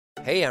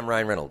Hey, I'm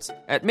Ryan Reynolds.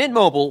 At Mint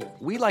Mobile,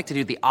 we like to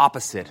do the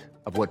opposite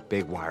of what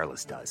Big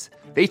Wireless does.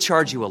 They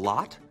charge you a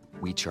lot,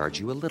 we charge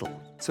you a little.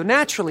 So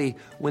naturally,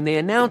 when they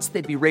announced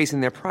they'd be raising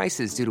their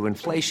prices due to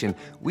inflation,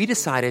 we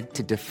decided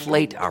to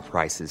deflate our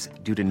prices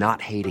due to not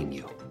hating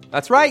you.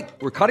 That's right.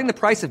 We're cutting the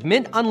price of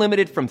Mint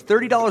Unlimited from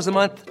 $30 a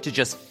month to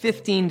just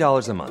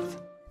 $15 a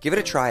month. Give it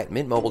a try at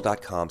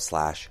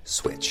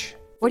mintmobile.com/switch.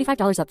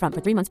 $45 up front for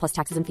 3 months plus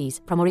taxes and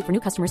fees. Promo rate for new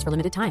customers for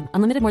limited time.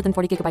 Unlimited more than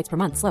 40 gigabytes per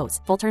month. Slows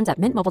full terms at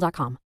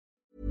mintmobile.com.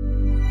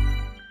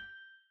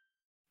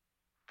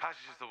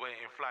 Passengers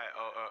awaiting flight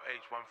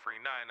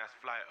H139, that's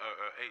flight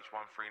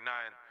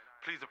H139.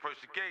 Please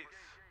approach the gates.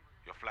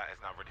 Your flight is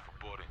now ready for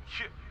boarding.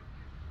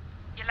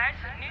 Je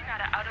luistert nu naar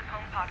de Out of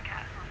Home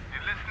podcast.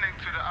 You're listening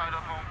to the Out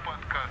of Home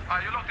podcast.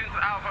 You're locked into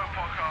the Out of Home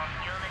podcast.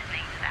 You're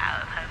listening to the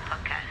Out of Home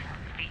podcast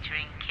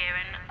featuring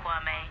Kieran,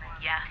 Kwame,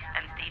 Yas,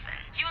 and Stephen.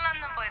 You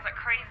London boys are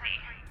crazy.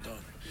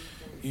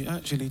 You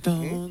actually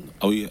don't.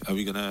 Oh yeah, are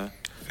we gonna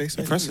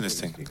impress in this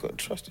thing? He's got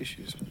trust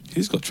issues.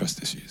 Who's got trust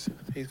issues?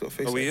 He's got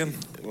face. Are we in?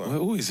 We're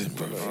always in,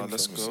 bro.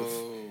 Let's go.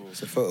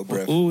 It's a photo, bro.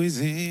 We're always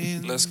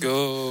in. Let's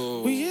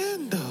go. We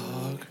in,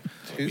 dog.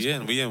 We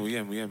in.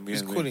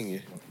 Who's calling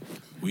you?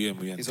 We in.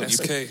 He's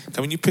Can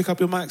on you pick up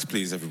your mics,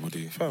 please,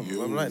 everybody? Fam,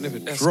 I'm like never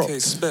SK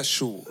dropped.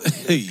 special.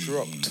 Hey.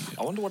 Dropped.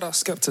 I wonder what that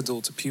Skepta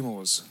deal to Puma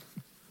was.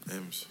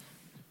 M's.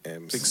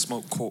 Big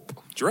Smoke Corp.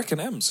 Do you reckon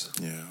M's?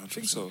 Yeah, I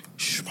think so.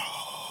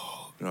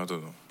 No, I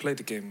don't know. Played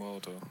the game well,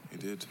 though. He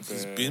did.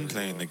 He's been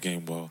playing the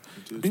game well.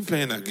 Been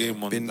playing that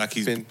game on like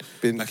he's been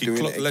like he doing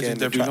clocked it again.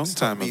 legendary The long tracks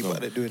time me, ago.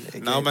 but they're doing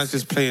it Now again. man's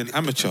just playing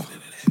amateur.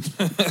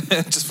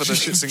 Just for the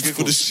shits and giggles.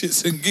 For the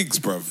shits and gigs,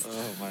 bruv.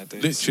 Oh, my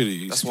days.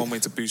 Literally. That's one way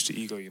to boost your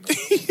ego, you know.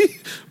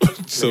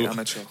 So,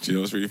 amateur. do you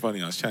know what's really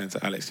funny? I was chatting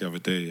to Alex the other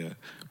day,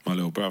 my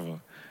little brother,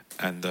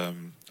 and I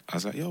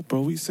was like, yo,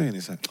 bro, what you saying?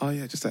 He's like, oh,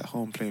 yeah, just at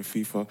home playing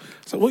FIFA. I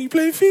was like, what, you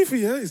playing FIFA,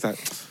 yeah? He's like,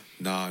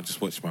 nah, I just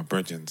watched my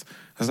brethrens.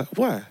 I was like,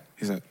 why?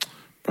 He's like,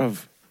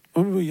 bruv,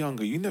 when we were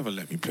younger, you never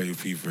let me play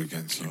FIFA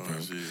against you, bro.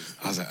 Geez.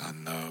 I was like, I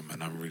know,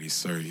 man, I'm really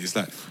sorry. It's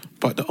like,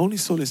 but the only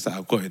solace that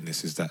I've got in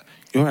this is that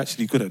you're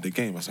actually good at the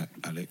game. I was like,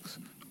 Alex,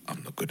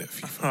 I'm not good at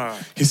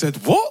FIFA. He said,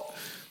 what?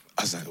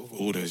 I was like,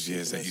 all those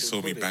years that you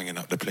saw me banging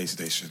up the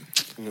PlayStation,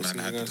 man,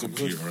 I had the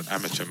computer on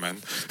amateur, man.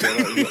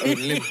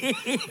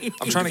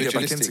 I'm trying to get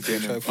back into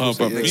gaming. Oh,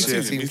 but me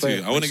too.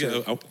 I want to get.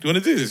 You want to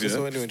do this,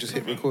 So yeah? anyone just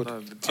hit record.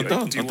 I'm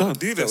done.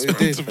 Do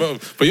this, Bro.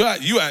 But you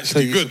So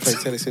actually you good. used to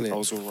play tennis, innit? I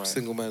was alright.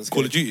 Single man's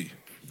Call of Duty.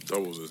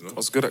 Doubles, isn't it? I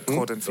was good at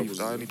COD and Doubles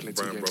FIFA. I only played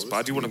 2 Brian games, Brothers. but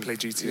I do want to play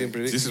GTA.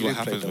 This is what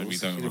happens when we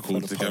don't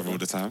record together all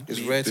the time. It's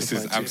rare This to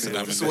is find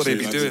Amsterdam. This is what they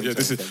be doing. Yeah,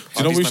 this is. Do you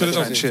know what we should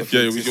have done? Shit.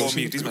 Yeah,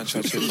 These man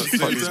chat shit.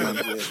 Fuck these man.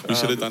 We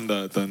should have done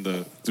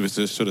the. We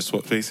should have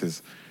swapped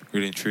places.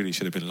 Really and truly,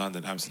 should have been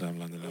London, Amsterdam.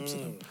 Wants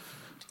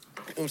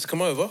to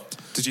come over?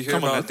 Did you hear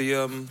Come on, about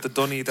the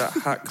Donny that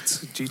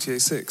hacked GTA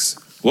 6?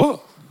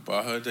 What? But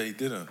I heard that he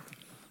didn't.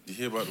 You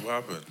hear about what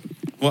happened?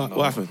 What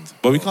happened?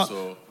 But we can't.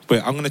 So-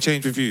 Wait, I'm gonna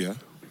change with you,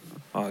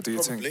 yeah. Do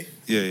you think?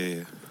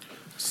 Yeah.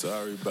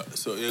 Sorry, but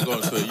so yeah, go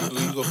on. So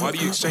you go. Why do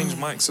you exchange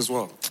mics as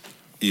well?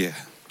 Yeah.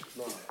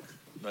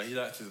 No, he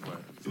likes his mic.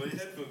 Do you want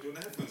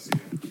headphones?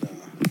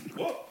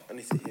 What? I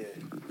need to hear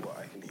what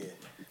I can hear.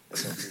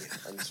 And not be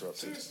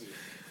uninterrupted.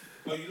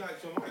 Oh, you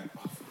like your mic?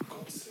 Oh, for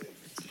God's sake.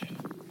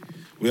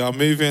 We are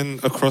moving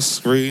across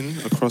screen,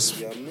 across.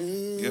 You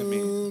get me?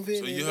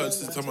 So you heard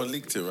someone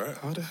leaked it, right?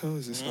 How the hell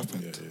has this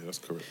happened? Yeah, that's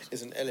correct.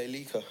 It's an LA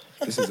leaker.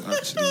 This is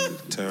actually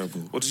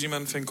terrible. What did you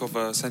man think of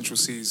Central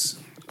C's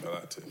I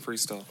liked it.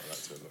 freestyle?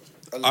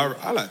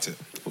 I liked it.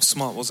 Well,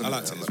 smart, wasn't I it?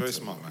 liked it. It's very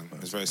smart, man.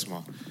 It's very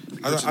smart.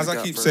 Bridging As the I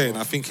gap keep very saying,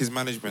 well. I think his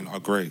management are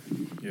great.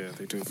 Yeah,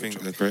 they do. I think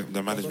they're great.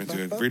 The management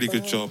do a really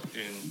good job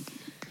in,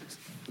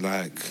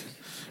 like,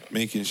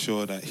 making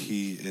sure that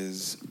he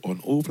is on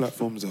all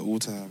platforms at all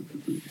time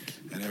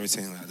and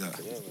everything like that.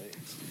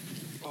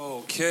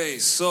 Okay,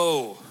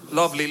 so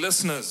lovely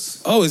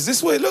listeners. Oh, is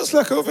this what it looks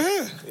like over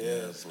here?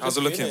 Yeah. How's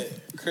it looking?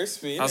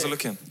 Crispy, How's it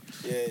looking?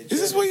 Yeah, Is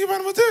this what you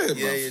man were doing?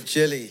 Yeah, bruv? you're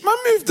jelly. Man,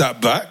 move that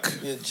back.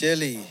 You're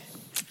jelly.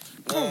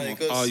 Come on.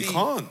 Oh, you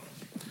can't.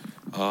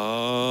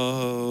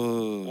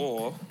 Oh.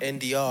 Or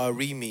NDR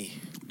Remy.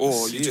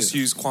 or see you just it.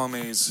 use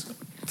Kwame's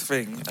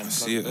thing and I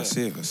see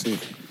it.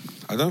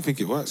 I don't think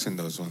it works in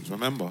those ones.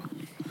 Remember,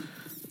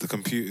 the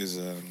computer's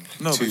No,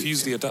 but if you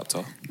use the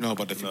adapter. no,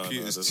 but the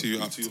computer's no, too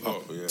it's too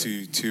hot, yeah.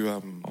 too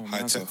high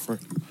nice. tech for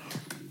it.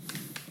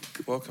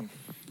 Welcome.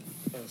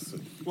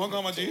 What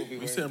going on, G?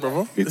 You saying,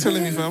 brother? You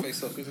telling me, fam?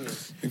 Face off, isn't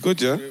it? You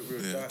good, yeah?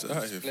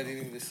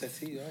 Blending the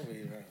settee, aren't we?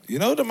 Right. You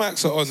know the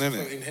mics are on, innit?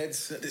 Floating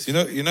heads at this You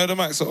know the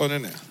mics are on,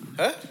 innit?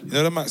 Huh? You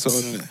know the mics are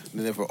on, innit?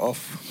 They're never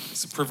off.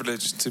 It's a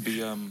privilege to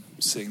be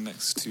sitting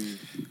next to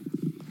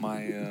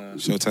my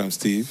Showtime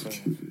Steve.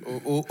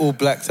 All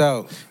blacked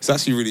out. It's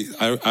actually really,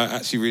 I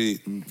actually really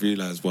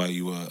realised why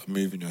you were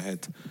moving your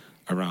head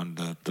around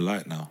the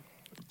light now.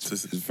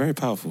 It's very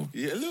powerful.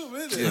 Yeah, a little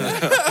bit.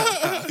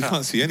 Yeah. You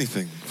can't see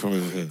anything from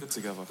over here.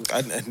 together.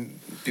 And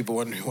people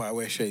wondering why I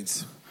wear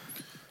shades.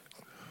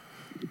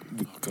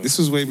 This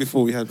was way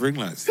before we had ring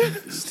lights.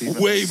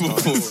 Way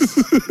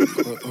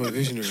before. I'm a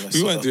visionary.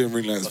 We weren't doing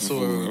ring lights I saw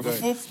where we were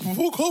before. going.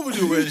 Before COVID,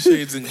 you were wearing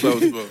shades and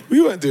clothes, bro.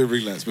 We weren't doing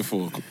ring lights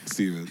before,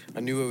 Stephen. I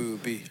knew where we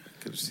would be.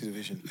 Could see the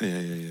vision.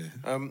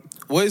 Yeah.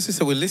 What is this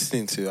that we're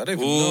listening to? I don't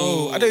even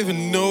know. I don't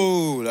even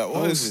know. Like,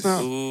 what is this?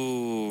 snap.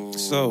 Ooh.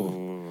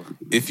 So,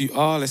 if you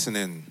are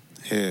listening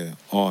here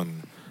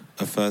on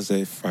a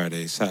Thursday,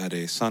 Friday,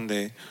 Saturday,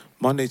 Sunday,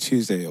 Monday,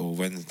 Tuesday, or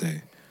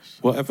Wednesday,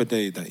 whatever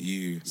day that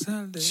you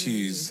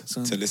choose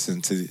to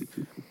listen to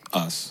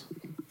us,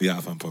 the Out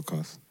of Hand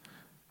podcast,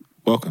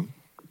 welcome.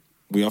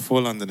 We are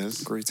 4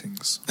 Londoners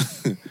Greetings.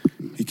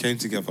 who came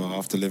together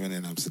after living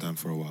in Amsterdam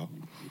for a while,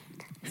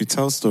 who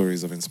tell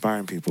stories of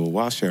inspiring people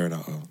while sharing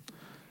our own.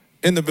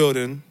 In the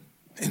building,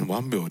 in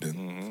one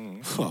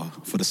building,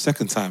 for the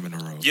second time in a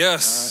row.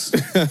 Yes.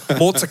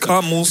 More to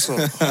come also.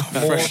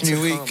 Fresh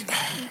new week.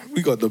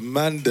 We got the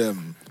man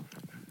them.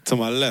 To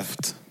my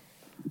left,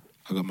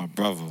 I got my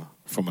brother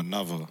from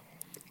another.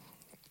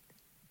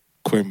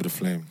 Queen with the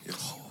Flame.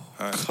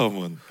 Hi. Come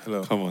on.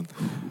 Hello. Come on.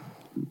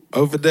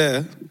 Over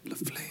there,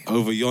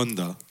 over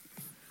yonder,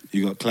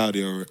 you got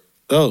Claudio.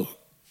 Oh,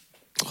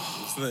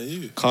 It's not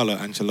you. Carlo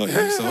Ancelotti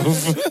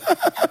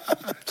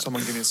himself.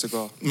 Someone give me a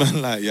cigar.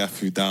 Man like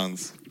Yafu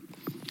Downs.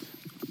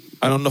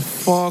 And on the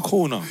far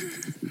corner,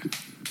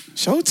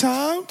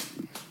 Showtime,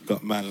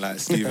 got man like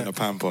Stephen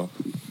Apampa.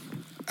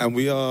 And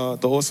we are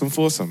the Awesome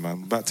Foursome,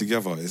 man. Back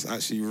together. It's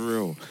actually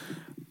real.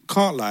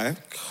 Can't lie.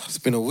 It's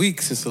been a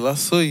week since the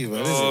last saw you,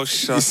 man. Oh, Isn't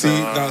shut You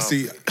see, up. now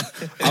see,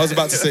 I was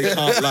about to say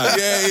can't lie.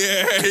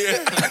 Yeah.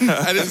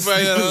 And this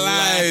man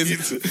lied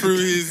through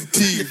his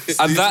teeth.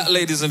 And that,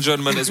 ladies and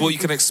gentlemen, is what you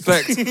can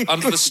expect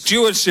under the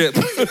stewardship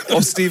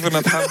of Stephen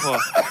Apampa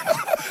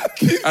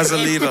as a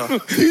leader.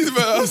 These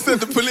men have said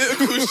the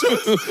political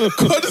shots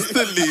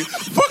constantly.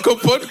 Fuck a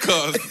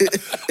podcast.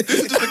 This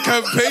is just a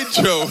campaign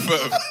trail,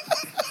 fam.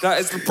 That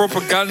is the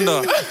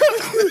propaganda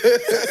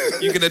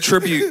you can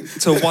attribute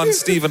to one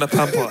Stephen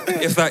Apampa,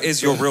 if that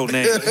is your real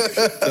name.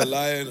 The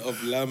Lion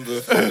of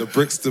Lambeth and the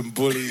Brixton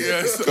Bully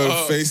Yes.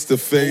 go face to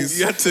face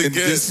Yet in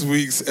again. this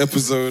week's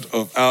episode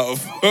of Out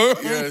of Home.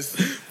 Yes.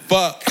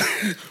 But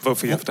Vote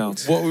for Yaf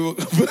Downs.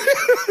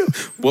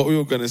 what we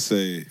were going to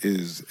say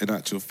is, in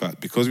actual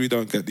fact, because we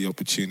don't get the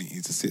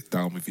opportunity to sit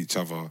down with each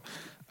other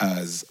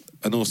as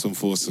an awesome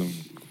foursome,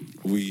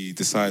 we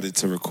decided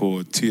to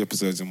record 2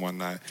 episodes in one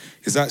night.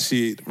 It's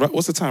actually,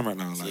 what's the time right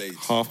now? Like late.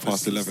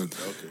 11:30.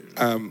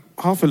 Okay.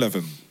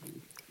 11:30,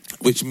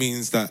 which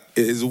means that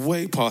it is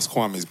way past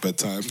Kwame's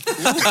bedtime.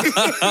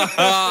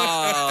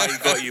 Ah, he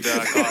got you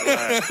there, I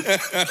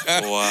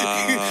can't lie.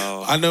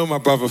 Wow. I know my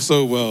brother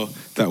so well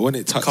that when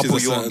it touches Couple a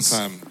certain yawns.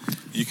 time,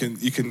 you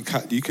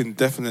can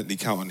definitely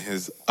count on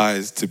his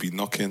eyes to be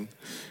knocking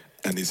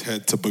and his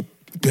head to be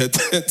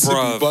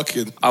Bruv,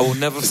 bucking. I will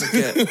never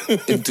forget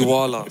in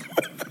Douala,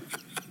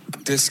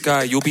 this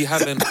guy, you'll be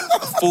having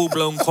a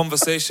full-blown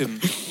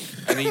conversation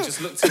and he just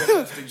looked to your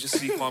left and you just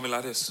see Kwame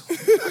like this.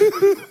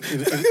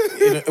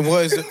 and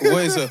what is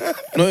not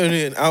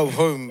only an out of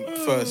home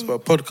first, but a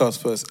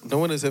podcast first. No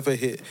one has ever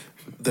hit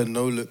the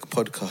No Look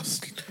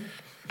podcast.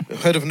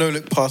 I've heard of No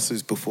Look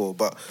passes before,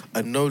 but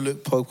a No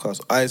Look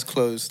podcast, eyes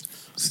closed,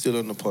 still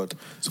on the pod.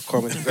 So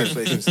Kwame,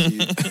 congratulations to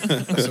you.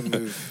 That's a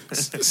move.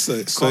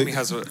 So Kwame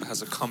has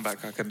a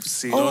comeback, I can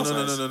see. No. Oh,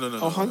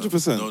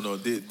 100%. No.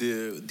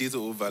 These are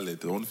all valid.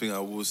 The only thing I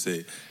will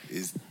say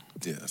is,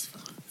 yeah, that's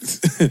fine.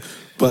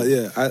 But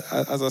yeah,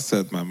 as I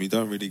said, man, we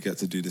don't really get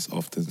to do this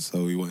often,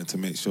 so we wanted to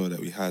make sure that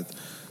we had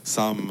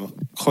some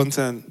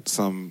content,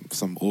 some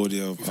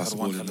audio of us had all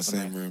one in hell the of a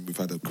same night. room. We've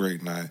had a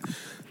great night.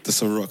 The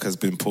Ciroc has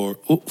been poured.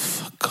 Oh,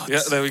 for God's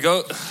Yeah, there we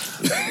go.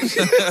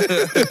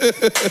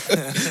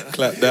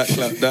 clap that.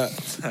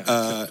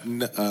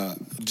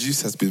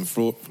 Juice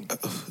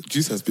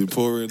has been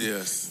pouring.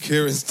 Yes.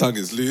 Kieran's tongue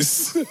is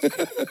loose.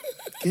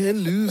 Get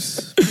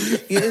loose.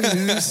 Get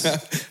loose.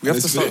 We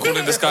have to start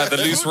calling this guy the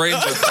Loose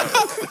Ranger.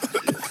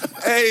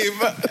 Hey,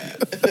 man.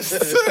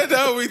 So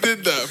now we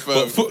did that, fam.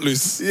 But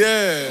footloose.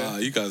 Yeah.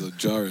 You guys are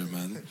jarring,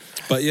 man.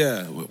 But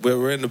yeah,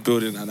 we're in the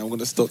building, and I'm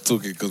gonna stop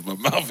talking because my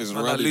mouth is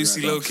Man, running. like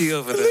Lucy right now. Low Key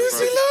over there,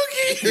 Lucy bro.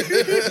 Loki.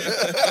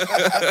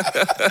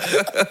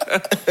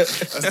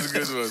 That's a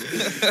good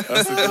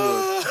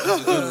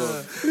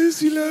one.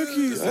 Lucy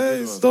Loki.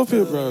 Hey, stop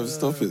it, bro.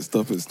 Stop it.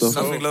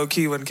 Nothing low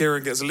key when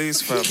Kieran gets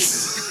loose, fam.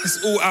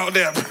 It's all out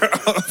there, bro.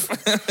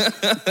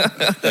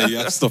 Hey,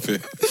 yeah, stop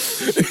it.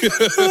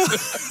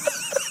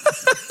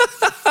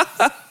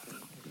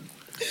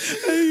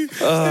 Hey,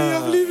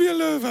 leave me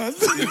alone, man.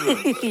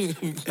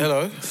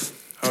 Hello.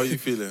 How are you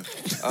feeling?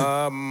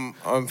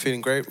 I'm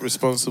feeling great,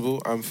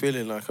 responsible. I'm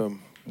feeling like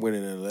I'm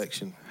winning an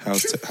election.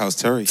 How's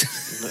Terry?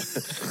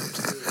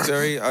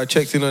 Terry, I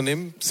checked in on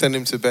him, sent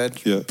him to bed,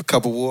 Yeah. a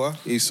cup of water.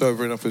 He's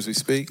sobering up as we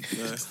speak.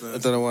 Nice. I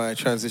don't know why I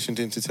transitioned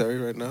into Terry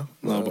right now.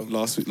 No, but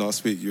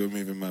last week you were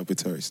moving mad with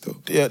Terry still.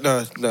 Yeah,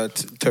 no.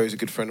 Terry's a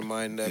good friend of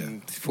mine.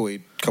 Before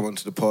he come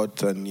onto the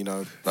pod, and you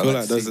know, I feel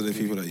like those are the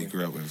people that you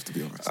grew up with, to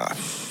be honest.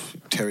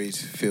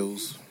 Terry's,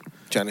 Phil's,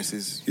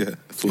 Janice's. Yeah.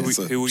 Who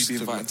will you be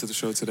inviting to the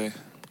show today?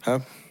 Huh?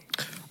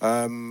 No,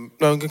 I'm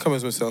going to come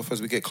as myself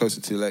as we get closer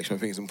to the election. I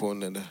think it's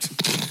important that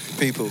the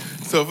people...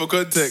 So for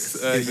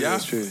context, that's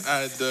Yaf true.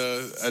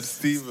 and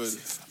Stephen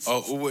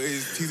are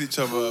always tease each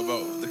other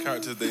about the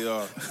characters they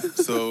are.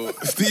 So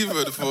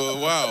Stephen, for a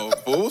while,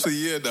 for almost a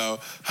year now,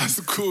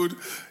 has called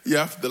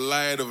Yaf the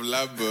Lion of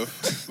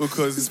Lambeth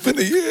because it's been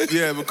a year.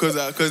 Yeah, because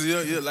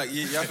you're like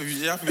Yaf,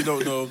 if you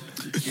don't know,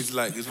 he's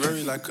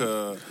very like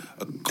a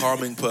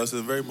calming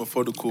person, very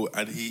methodical,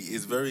 and he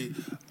is very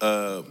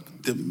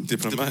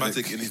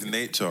diplomatic in his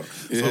nature.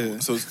 Yeah.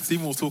 So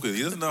Stephen was talking.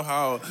 He doesn't know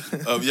how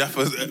Yaf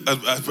has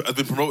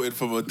been promoted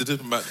from a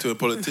diplomat to a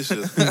politician,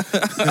 and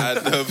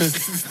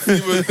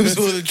Stephen was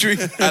all a dream.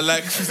 And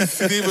like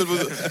Stephen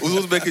was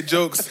always making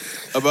jokes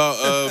about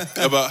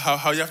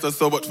how Yaf does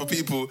so much for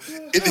people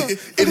in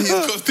his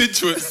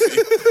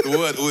constituency. The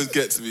word always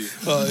gets me.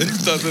 Oh, it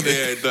doesn't.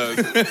 Yeah, it does.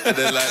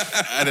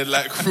 And then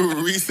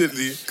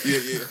recently,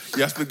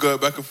 you have to go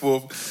back and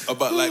forth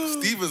about like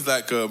Stephen's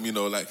like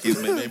like his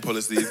main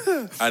policies,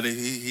 and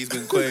he's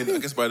been coined, I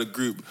guess, by the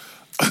group.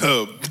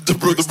 The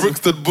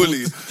Brixton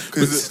Bully,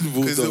 because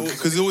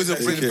he's always a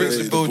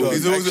Brixton Bulldog.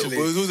 He's always a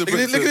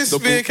Brixton. Look at the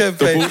smear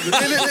campaign.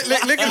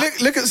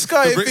 Look at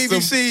Sky and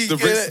BBC.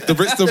 The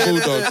Brixton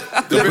Bulldog.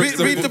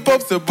 Read the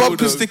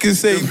bumper sticker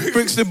saying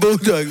Brixton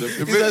Bulldog.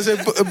 He's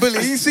like a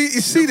bully. You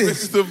see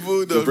this? Brixton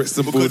Bulldog.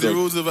 Because the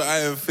rules of an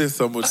iron fist,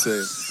 some would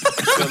say.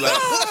 So like,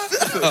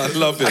 I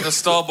love it. And a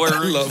Starboy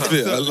room. I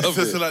love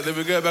it. So like they've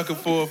been going back and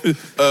forth,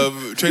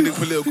 trading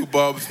political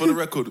bombs. For the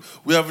record,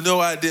 we have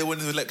no idea when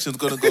this election's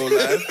going to go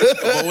live.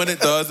 But when it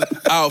does,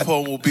 Out of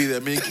Home will be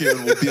there. Me and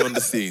Kieran will be on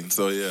the scene.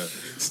 So yeah,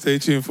 stay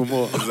tuned for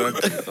more.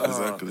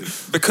 Exactly.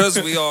 Because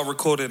we are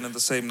recording in the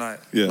same night,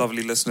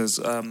 lovely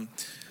listeners.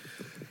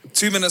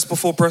 2 minutes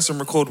before press and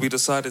record, we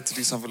decided to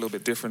do something a little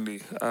bit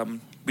differently.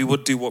 We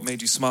would do What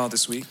Made You Smile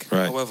this week.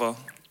 Right. However,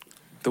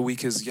 the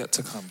week is yet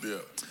to come.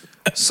 Yeah.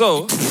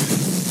 So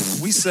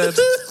we said,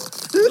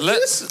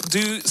 let's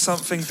do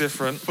something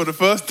different For the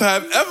first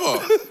time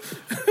ever.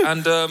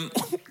 and.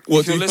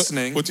 If you're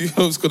listening... What do you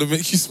hope's going to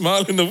make you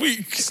smile in the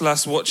week?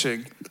 /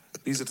 watching.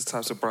 These are the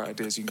types of bright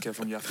ideas you can get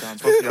from Yaf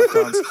Downs. Both Yaf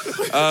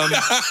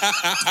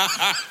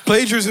Downs.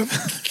 Plagiarism.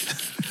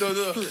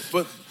 No,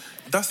 but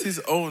that's his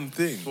own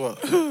thing.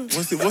 What? What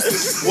has he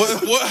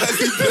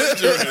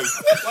plagiarized?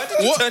 Why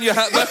did you turn your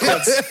hat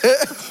backwards?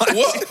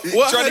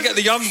 What Trying to get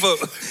the young vote.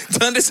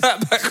 Turn this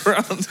hat back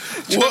around.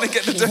 Trying to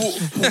get the...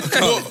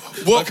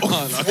 What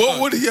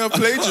would he have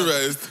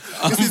plagiarized?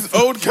 It's his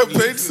own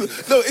campaign.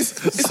 No, it's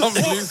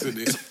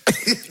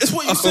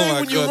what you say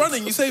when you're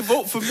running. You say,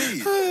 vote for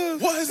me.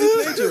 What has he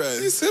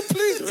plagiarized? He said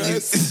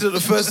plagiarized. He's not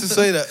the first to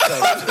say that.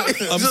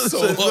 I'm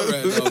so hot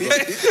right now.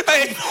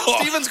 Hey,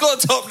 Stephen's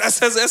got a top that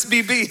says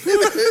SBB.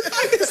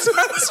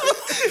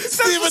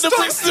 Stephen the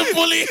Brixton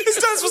Bully. It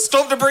stands for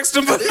Stop the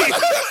Brixton Bully.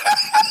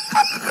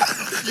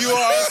 You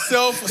are a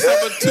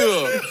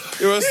self-saboteur.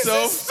 You're a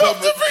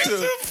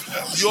self-saboteur.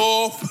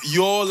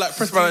 You're like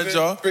press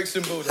manager.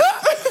 Brixton Bulldog.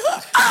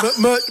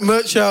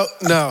 Merch out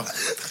now.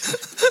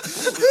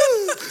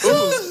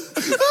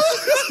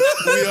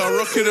 We are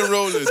rocking and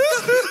rolling,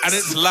 and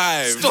it's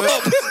live. Stop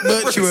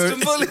Merchuary. Brixton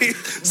Bully.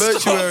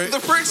 Merchuary.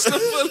 Stop the Brixton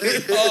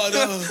Bully. Oh,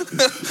 no.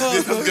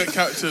 This will get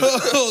captured.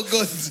 Oh,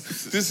 God.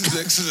 This is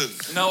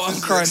excellent. No,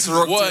 I'm crying to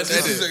rock What to an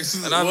it. edit.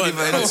 And I'm giving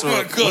edit to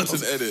rock. What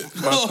an edit.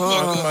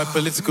 My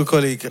political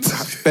colleague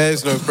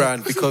bears no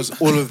brand because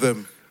all of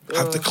them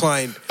have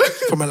declined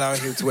from allowing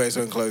him to wear his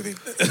own clothing.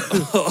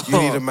 You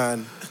need a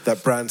man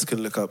that brands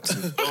can look up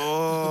to.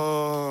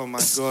 Oh, my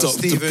God. Stop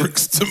Stephen the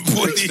Brixton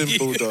Bully. Brixton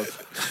Bulldog.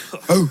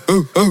 Oh.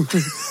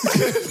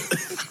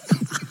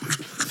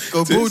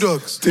 Go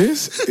Bulldogs.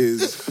 This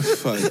is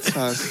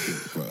fantastic,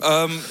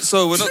 bro.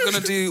 So we're not going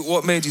to do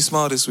What Made You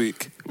Smile this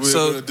week. We're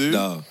gonna do.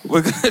 No.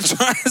 We're going to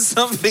try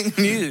something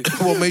new.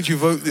 What made you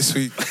vote this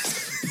week?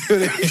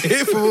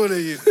 Here for all of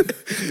you.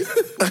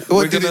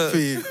 What did it for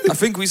you? I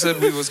think we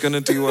said we was going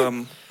to do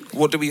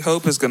What Do We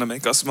Hope Is Going to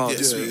Make Us Smile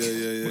this week,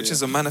 which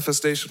is a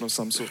manifestation of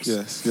some sort.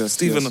 Yes.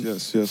 Stephen,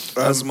 Yes.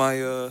 as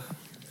my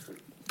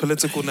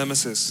political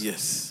nemesis,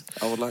 Yes.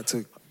 I would like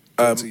to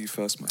go to you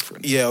first, my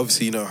friend. Yeah,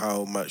 obviously you know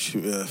how much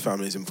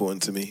family is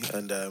important to me,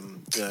 and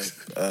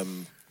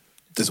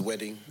there's a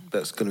wedding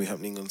that's going to be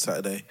happening on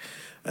Saturday,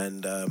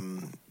 and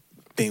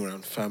being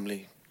around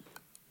family,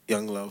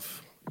 young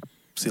love,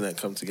 seeing that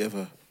come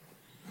together,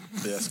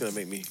 yeah, it's going to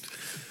make me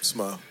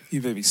smile.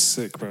 You made me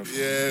sick, bro.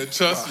 Yeah,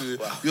 trust me.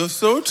 You're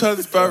so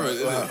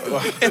transparent.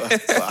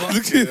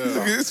 Look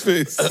at his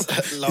face.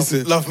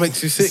 Love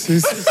makes you sick.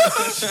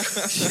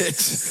 Shit.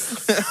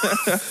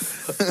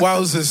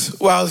 Wowzers.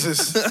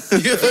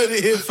 You heard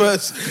it here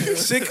first.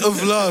 Sick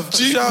of love.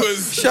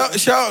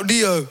 Shout out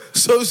Neo.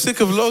 So sick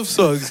of love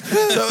songs.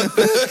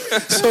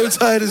 So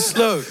tired and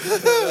slow.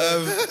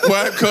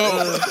 Why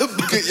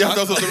can't you have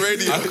to on the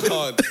radio?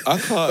 I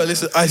can't. But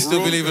listen, I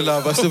still believe in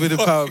love. I still believe in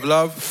the power of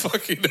love.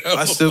 Fucking hell.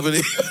 I still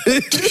believe.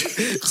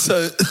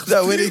 So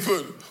that wedding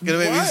gonna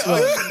make me Why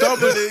smile. are you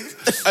doubling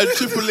and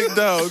tripling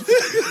down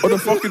on a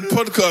fucking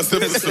podcast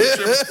episode?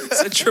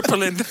 It's a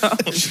tripling down.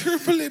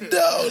 Tripling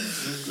down.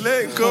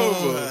 Let it go,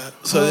 bro.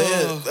 So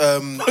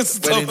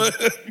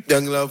wedding,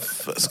 young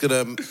love, that's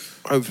gonna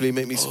hopefully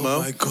make me smile.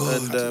 Oh my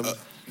God. And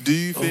Do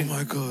you think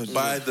my God.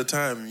 by the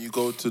time you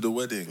go to the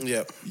wedding,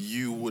 Yeah.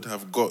 you would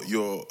have got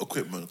your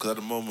equipment? Because at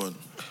the moment,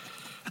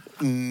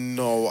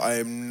 no, I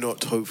am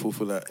not hopeful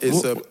for that.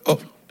 It's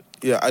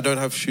yeah, I don't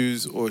have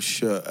shoes or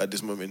shirt at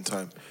this moment in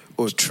time,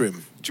 or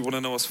trim, Do you want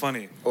to know what's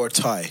funny? or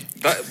tie.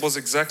 That was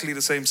exactly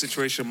the same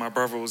situation my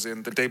brother was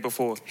in the day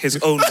before his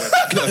own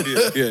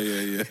wedding.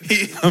 Yeah.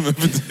 I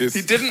remember this.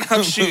 He didn't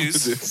have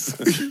shoes.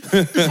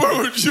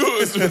 bro,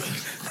 yours.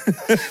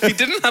 He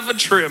didn't have a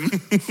trim.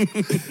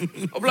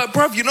 I'm like,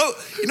 bruv, you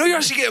know you're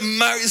actually getting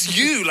married. It's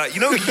you, like,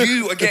 you know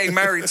you are getting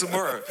married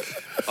tomorrow.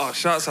 Oh,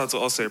 shouts out to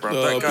Osei, bruv.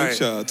 Oh, That guy big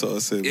shout out to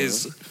Osei,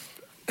 is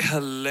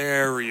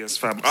hilarious,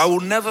 fam. I will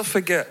never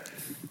forget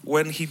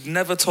when he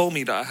never told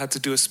me that I had to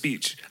do a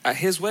speech at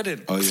his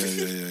wedding. Oh yeah.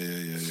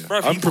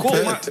 Bruv,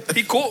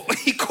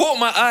 he caught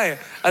my eye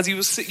as he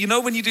was sitting. You know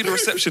when you do the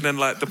reception and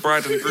like the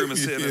bride and the groom are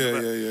sitting in the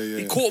back? Yeah.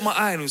 He caught my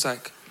eye and he was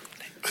like,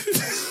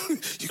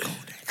 you go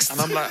next.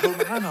 And I'm like, hold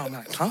my hand out. I'm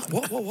like, huh?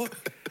 What?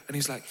 And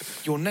he's like,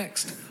 you're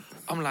next.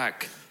 I'm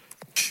like,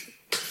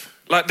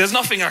 there's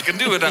nothing I can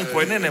do at that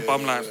point, innit? But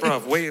I'm like,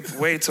 bruv,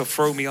 way to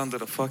throw me under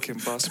the fucking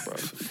bus,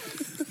 bruv.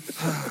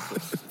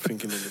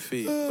 Thinking in the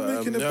feet.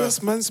 Making the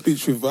best man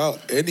speech without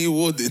any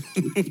warning.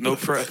 No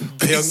prep.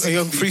 A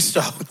young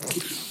freestyle.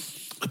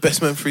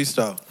 Best man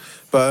freestyle.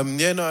 But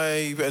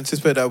I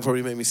anticipate that will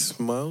probably make me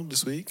smile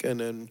this week, and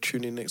then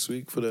tune in next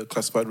week for the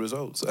classified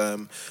results.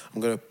 I'm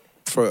going to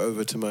throw it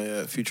over to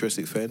my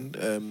futuristic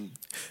friend,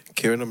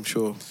 Kieran. I'm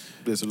sure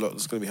there's a lot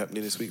that's going to be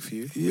happening this week for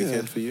you,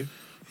 weekend for you.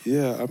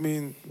 Yeah, I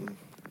mean,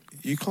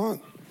 you can't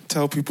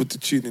tell people to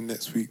tune in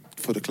next week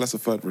for the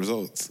classified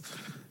results,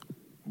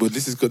 but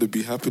this is going to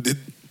be happening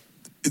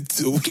in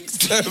 2 weeks'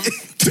 time.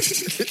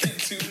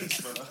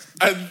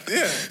 And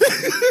yeah.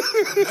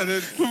 And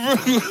then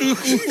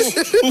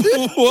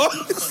What?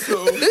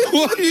 so,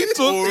 What are you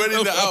talking already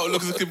about? the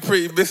outlook's looking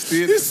pretty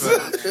misty, isn't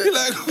it? You're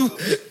like,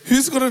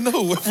 who's going to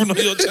know whether or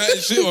not you're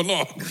chatting shit or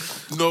not?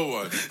 No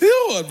one.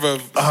 You know what,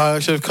 bruv? I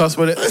should have cast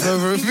my net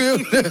over a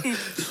field.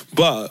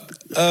 But,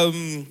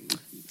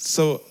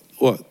 so,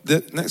 what?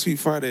 Next week,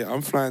 Friday,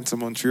 I'm flying to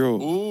Montreal.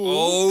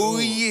 Oh,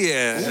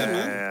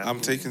 yeah. I'm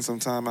taking some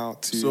time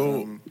out to...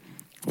 So,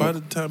 by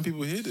the time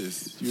people hear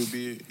this, you'll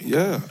be...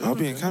 I'll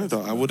be in Canada.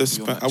 I would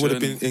have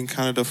been in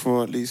Canada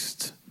for at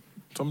least...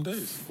 Some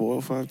days. 4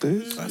 or 5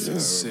 days.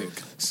 That's sick.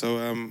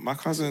 So my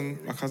cousin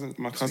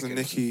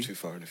Nikki, Too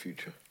far in the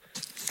future.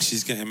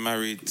 she's getting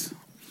married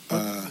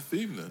What's the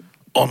theme then?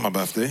 on my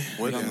birthday.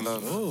 Young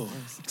love. Oh.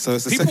 So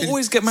it's the People second,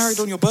 always get married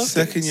on your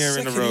birthday. second year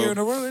in a row. Second year in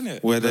a row,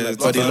 innit? Where there's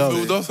Buddy love.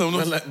 It was also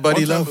Buddy one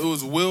time love. it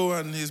was Will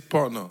and his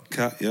partner.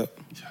 Cat, yep.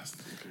 Yes.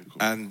 Cool.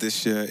 And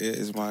this year it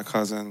is my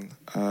cousin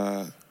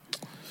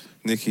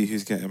Nikki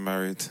who's getting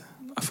married.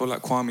 I feel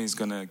like Kwame's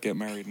going to get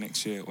married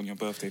next year on your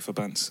birthday for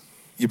Bants.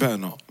 You better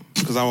not,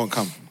 because I won't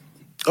come.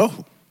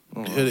 Oh,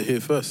 you heard it here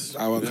first.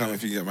 I won't come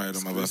if you get married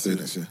on my birthday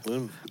next year.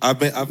 Mm.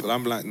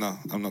 I'm like, no,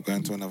 I'm not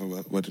going to another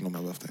wedding on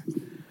my birthday.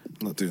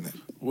 I'm not doing it.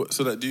 What,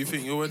 so do you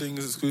think your wedding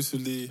is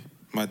exclusively...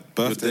 My Your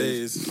birthday day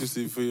is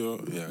exclusive for your...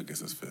 Yeah, I guess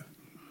that's fair.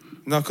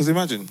 No, because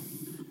imagine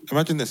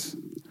this.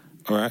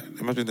 All right,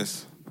 imagine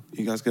this.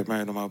 You guys get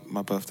married on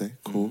my birthday.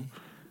 Cool.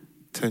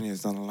 10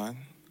 years down the line,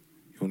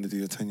 you want to do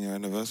your 10-year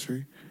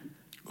anniversary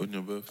On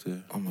your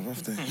birthday. on my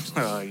birthday.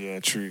 Oh, yeah,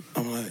 true.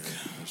 I'm like,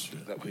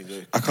 That way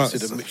you I can't.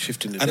 consider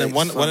shifting the And then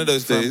dates. one of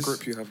those Firm days,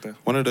 grip you have there.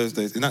 one of those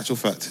days. In actual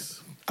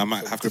fact, I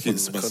might have to Grip on keep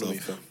this to the economy,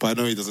 myself. fam. But I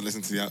know he doesn't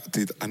listen to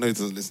I know he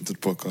doesn't listen to the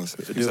podcast.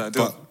 Is that a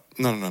deal? But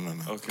no.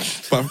 Okay.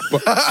 But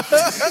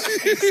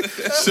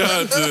Shout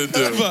out to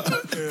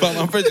the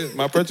but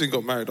my brethren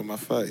got married on my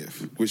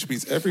 30th, which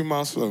means every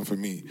milestone for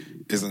me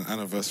is an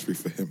anniversary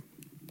for him.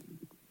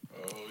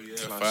 Oh, yeah.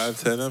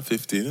 5, 10, and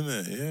 15, isn't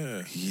it?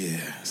 Yeah.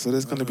 Yeah. So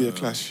there's going to be a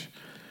clash.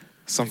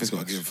 Something's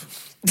got to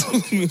give.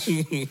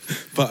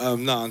 But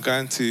no, I'm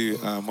going to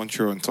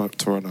Montreal and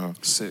Toronto.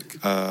 Sick.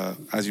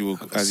 As you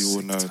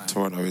all know,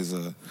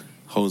 Toronto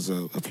holds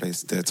a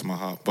place dear to my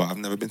heart. But I've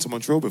never been to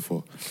Montreal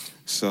before,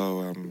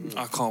 so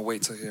I can't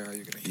wait to hear how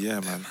you're going to yeah,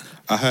 man.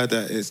 I heard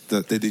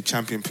that they do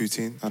champion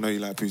poutine. I know you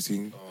like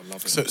poutine. Oh,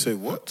 love it. So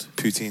what?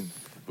 Poutine,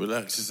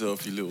 Relax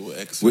yourself, you little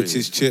ex. which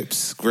is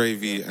chips,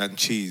 gravy, and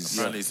cheese.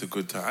 Man, it's a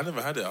good time. I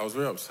never had it. I was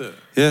very upset.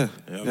 Yeah,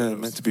 Yeah,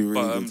 meant to be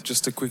really But good.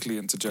 just to quickly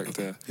interject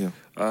there, Yeah.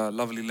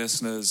 lovely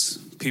listeners,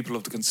 people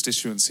of the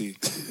constituency,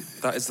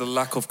 that is the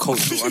lack of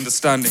cultural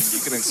understanding you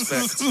can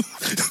expect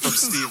from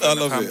Steve. I and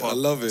the love it. Pampa. I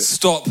love it.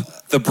 Stop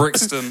the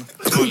Brixton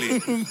bully.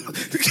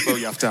 Oh,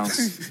 Yaff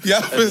Downs.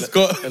 Yappa's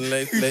got And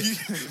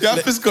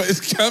Yappa's got his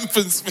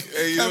campaign smear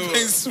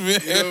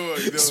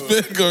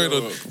going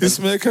on. His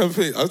smear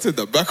campaign. I'll take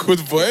that backward,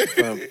 boy.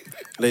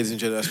 ladies and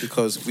gentlemen, that's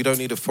because we don't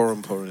need a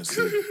foreign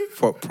policy.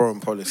 Foreign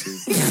policy.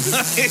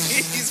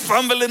 He's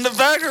fumbling the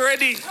bag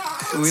already.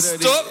 We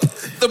don't Stop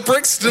The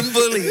Brixton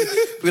Bully.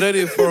 We don't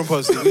need a foreign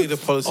policy. We need a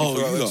policy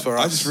Oh, for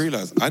us. I just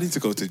realised I need to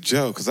go to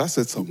jail because I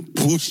said some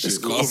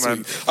bullshit cool, last man.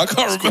 week. I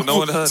can't remember. No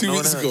one heard, 2 no one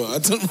weeks heard. ago. I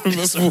don't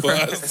remember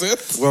what I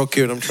said. Well,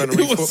 Kieran, I'm trying to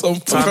It was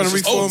some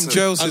reform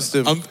jail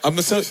system.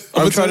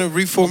 I'm trying to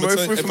reform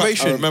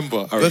information. I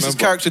remember. Versus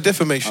character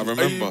defamation. I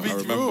remember.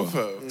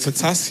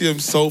 Potassium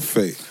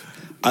sulfate.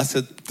 I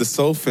said the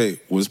sulfate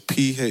was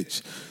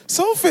pH.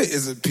 Sulfate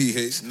isn't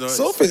pH. No,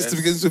 sulfate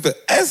begins with an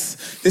S.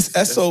 It's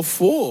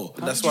SO4.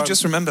 How did you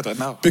just remember that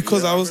now?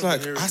 Because Yeah, I was I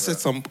like, remember I said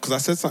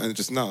something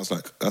just now. I was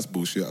like, that's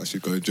bullshit. I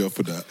should go in jail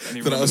for that. And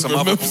you Then I remember some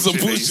remember other some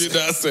bullshit bullshit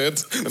that I said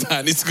that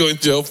I need to go in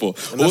jail for. And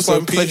that's why Also,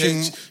 I'm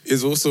pledging- pH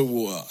is also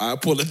water. I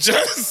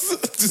apologize.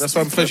 That's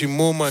why I'm pledging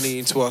more money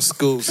into our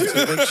schools to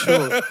make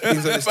sure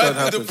things like this don't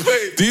happen.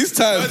 These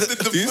times, That's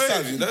the these point.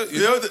 times, you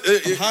know,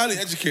 I'm highly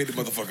educated,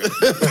 motherfucker.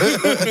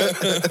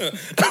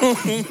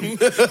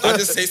 I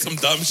just say some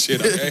dumb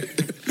shit, okay?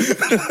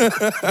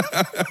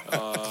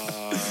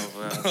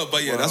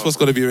 But yeah, that's what's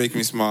going to be making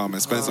me smile, man.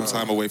 Spend some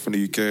time away from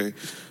the UK,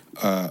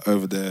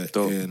 over there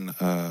in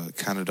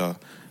Canada.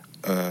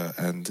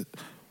 And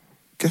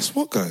guess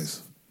what,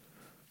 guys?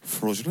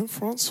 Fraudulent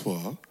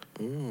Francois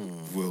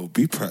will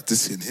be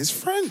practicing his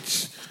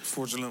French.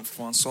 Fraudulent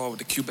Francois with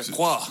the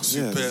Quebecois.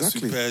 Yeah, Super,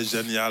 exactly. super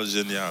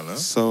génial, huh?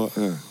 So,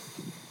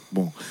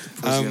 bon.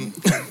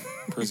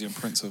 Parisian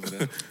prince over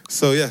there.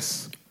 So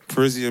yes,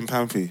 Parisian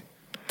Pampy.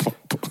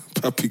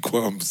 Pappy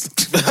Quams.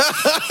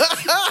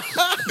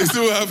 It's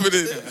all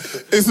happening.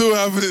 It's all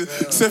happening.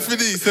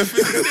 Stephanie.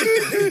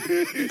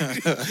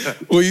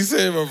 What are you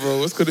saying, my bro?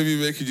 What's going to be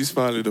making you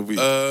smile in a week?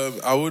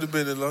 I would have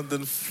been in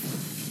London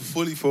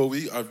fully for a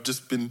week. I've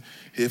just been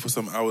here for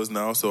some hours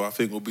now, so I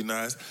think it'll be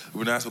nice. It'll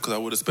be nice because I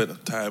would have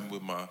spent time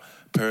with my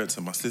parents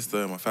and my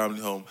sister and my family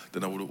home.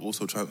 Then I would have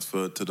also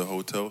transferred to the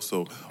hotel,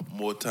 so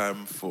more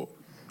time for...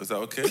 Is that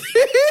okay?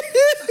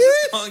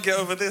 Can't get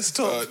over this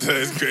talk. That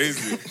is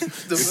crazy.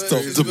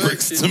 Stop the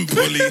Brixton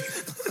Bully.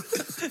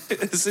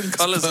 It's in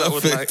colours that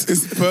would like.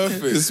 It's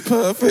perfect. It's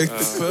perfect.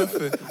 It's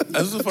perfect. And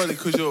it's also funny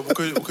because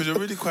you're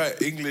really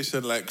quite English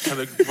and like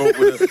kind of vote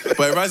with it.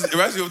 But it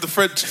reminds me of the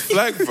French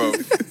flag, bro.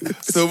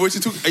 So what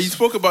you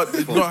spoke about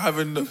not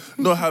having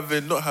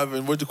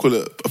what do you call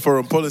it, a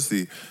foreign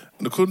policy.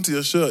 And according to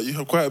your shirt, you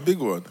have quite a big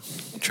one.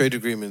 Trade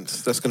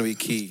agreements, that's going to be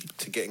key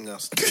to getting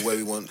us to where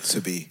we want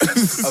to be. A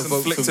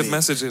vote for Conflicted me.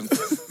 messaging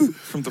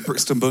from the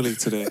Brixton Bully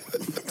today.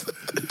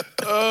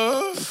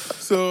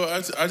 So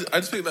I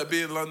just think that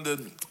being in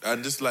London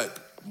and just like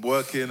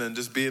working and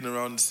just being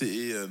around the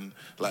city and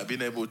like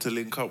being able to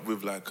link up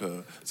with like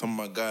some of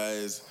my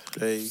guys,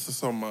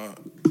 some of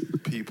my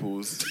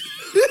peoples,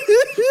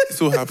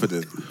 it's all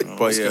happening.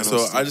 But yeah,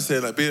 so I just say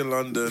like being in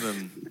London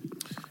and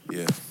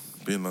yeah,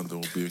 being in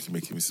London will be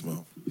making me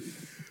smile.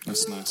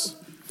 That's nice.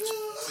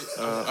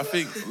 I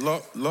think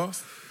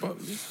last, but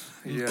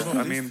Yeah,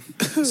 I mean,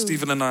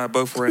 Stephen and I are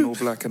both wearing all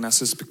black, and that's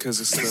just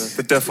because it's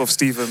the death of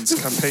Stephen's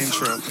campaign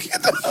trail.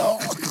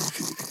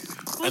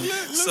 And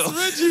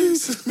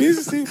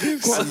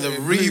the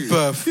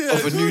rebirth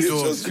of a new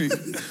dawn.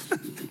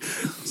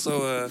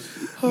 So,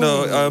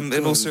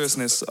 in all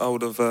seriousness, I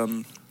would have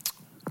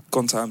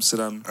gone to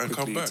Amsterdam And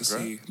quickly come back, to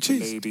see right? the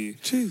lady.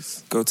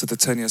 Go to the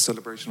 10-year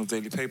celebration of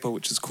Daily Paper,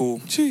 which is cool.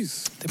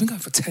 Jeez. They've been going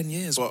for 10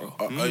 years, But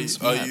bro. are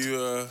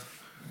you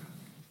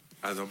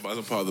as a part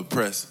of the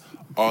press,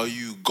 are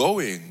you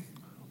going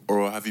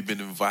or have you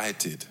been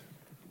invited?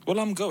 Well,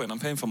 I'm going. I'm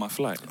paying for my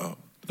flight. Oh,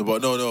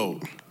 but no,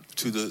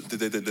 to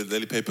the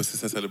Daily Paper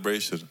Sister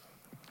celebration.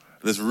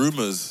 There's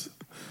rumours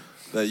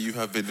that you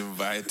have been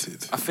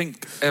invited. I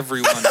think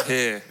everyone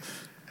here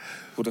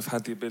would have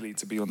had the ability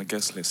to be on the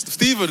guest list.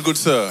 Stephen, good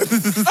sir.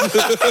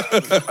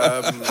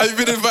 Have you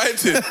been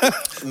invited?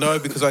 No,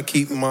 because I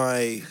keep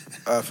my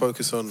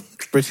focus on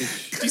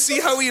British. You see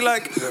how he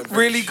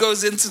really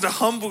goes into the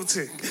humble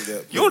thing?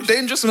 Yeah. You're a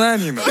dangerous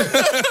man, you know.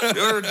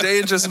 You're a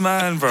dangerous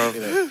man, bro.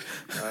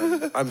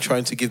 I'm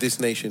trying to give this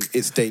nation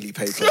its daily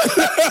paper.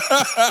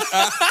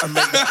 and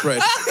make that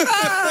bread.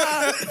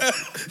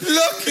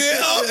 Look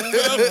it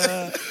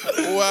up.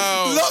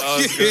 Wow. That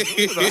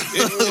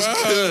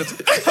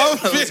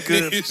was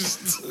good.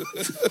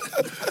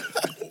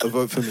 A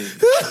vote for me.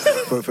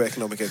 Vote for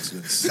economic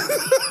excellence.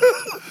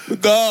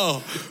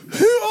 No.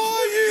 Who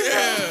are you?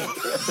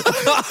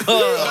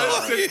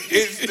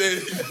 It's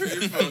Daily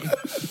Paper.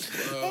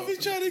 I've been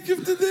trying to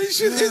give the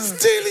nation its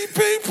Daily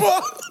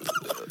Paper.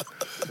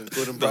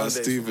 Gordon Brown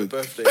Day Stephen. for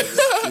my birthday.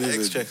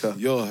 Exchequer.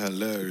 You're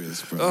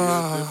hilarious, bro.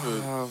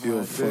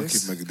 You're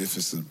fucking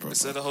magnificent, bro.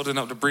 Instead of holding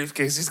up the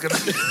briefcase, he's gonna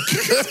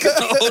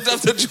hold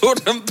up the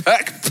Jordan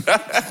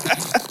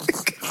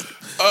backpack.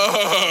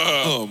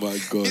 Oh my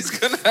god. He's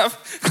gonna have,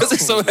 because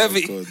it's so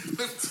heavy. God.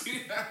 With 2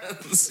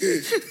 hands.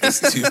 It's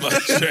too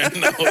much right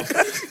now.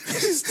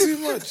 It's too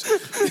much.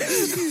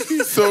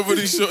 So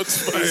many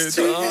shots fired.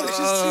 Too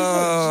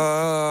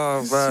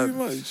Man.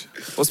 much.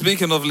 Well,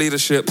 speaking of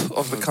leadership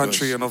of the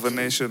country and of a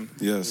nation,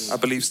 Yes. I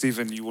believe,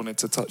 Stephen, you wanted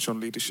to touch on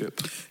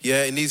leadership.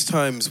 Yeah, in these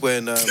times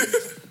when of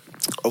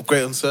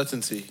great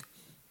uncertainty,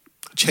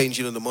 a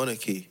changing of the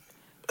monarchy,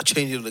 a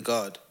changing of the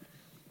guard,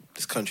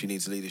 this country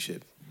needs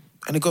leadership.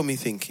 And it got me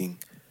thinking,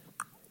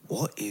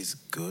 what is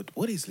good?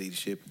 What is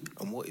leadership?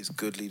 And what is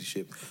good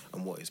leadership?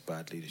 And what is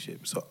bad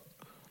leadership? So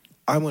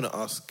I want to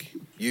ask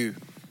you,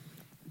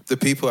 the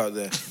people out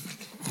there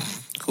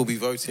who'll be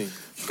voting,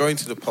 going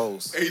to the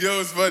polls. Hey, you know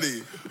what's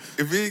funny?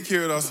 If me and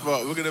Kieran are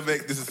smart, we're gonna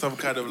make this some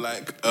kind of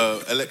like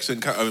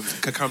election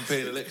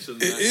campaign election.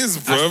 It is,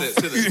 bro. This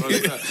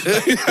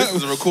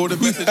is a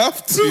recorded message. We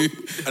have to.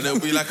 And it'll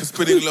be like a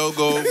spinning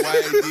logo,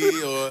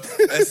 YD or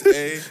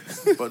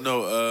SA. But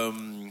no,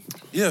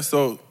 yeah,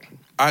 so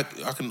I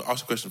can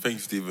ask a question. Thank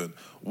you, Stephen.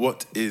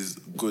 What is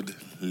good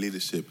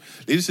leadership?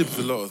 Leadership is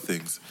a lot of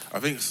things. I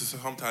think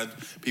sometimes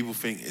people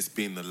think it's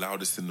being the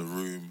loudest in the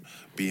room,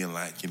 being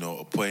like, you know,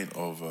 a point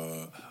of,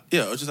 or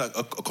just like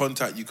a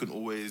contact you can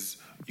always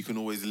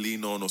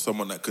lean on, or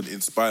someone that could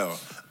inspire.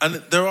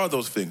 And there are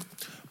those things.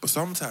 But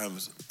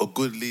sometimes a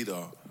good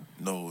leader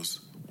knows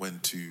when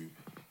to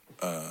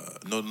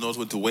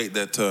wait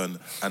their turn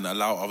and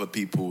allow other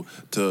people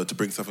to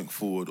bring something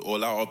forward, or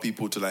allow other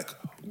people to like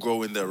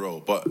grow in their role.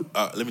 But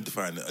let me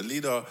define it. A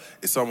leader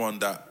is someone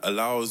that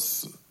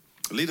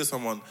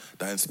someone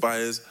that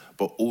inspires,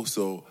 but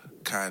also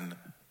can.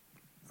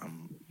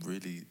 I'm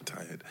really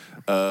tired.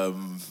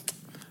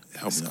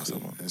 Help me out,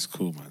 someone. It's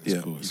cool, man.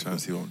 It's cool. You trying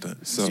to see what I'm doing.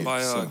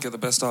 Inspire, get the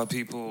best out of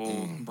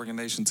people, bring a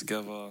nation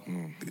together.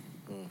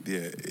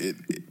 Yeah,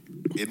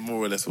 it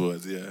more or less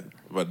was,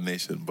 about the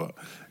nation, but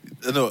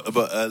no,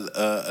 but a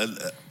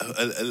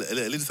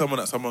leader,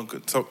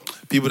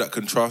 people that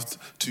can trust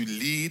to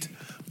lead,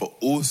 but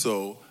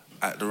also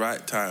at the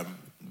right time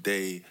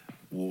they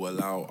will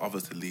allow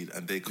others to lead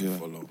and they can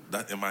follow.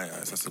 That, in my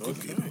eyes, that's a good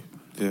leader.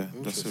 Yeah,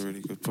 that's a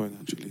really good point,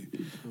 actually.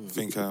 I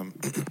think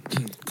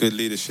good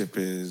leadership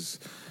is,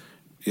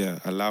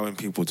 allowing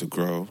people to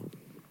grow,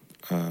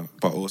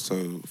 but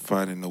also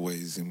finding the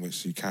ways in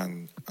which you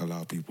can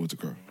allow people to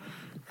grow,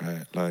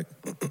 right? Like,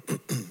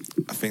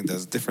 I think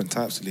there's different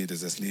types of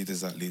leaders. There's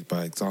leaders that lead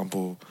by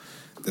example.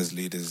 There's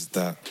leaders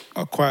that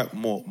are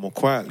more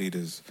quiet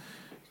leaders,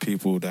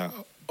 people that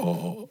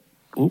are...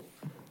 Oop,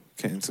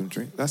 getting some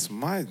drink. That's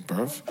mine,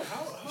 bruv.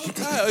 How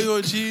tight are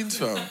your jeans,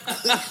 fam?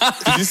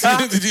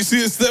 Did you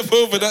see a step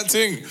over that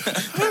thing?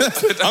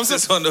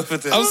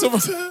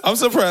 I'm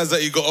surprised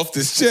that you got off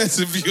this chair,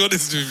 to be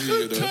honest with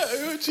you.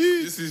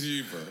 This is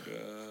you, bro.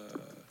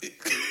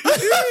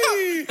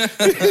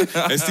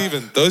 Hey,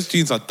 Stephen, those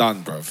jeans are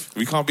done, bruv.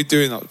 We can't be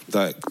doing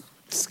like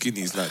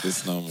skinnies like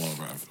this no more,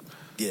 bruv.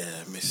 Yeah,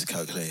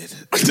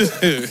 miscalculated.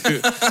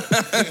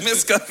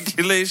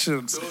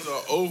 Miscalculations. Those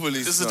are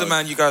overly This snug. is the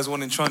man you guys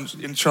want in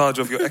charge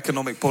of your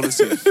economic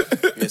policy.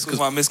 Yes, because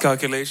my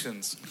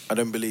miscalculations. I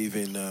don't believe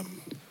in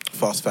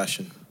fast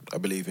fashion. I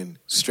believe in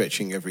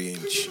stretching every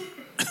inch.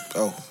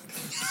 Oh.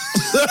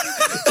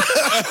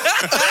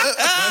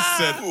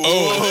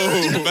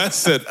 Man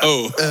said,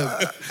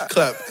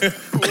 Clap.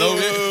 No,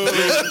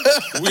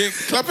 we ain't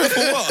clapping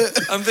for what?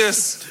 And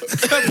this,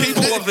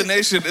 people of the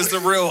nation is the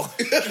real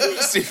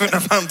Stephen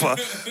Avampa.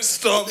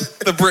 Stop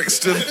the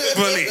Brixton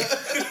bully.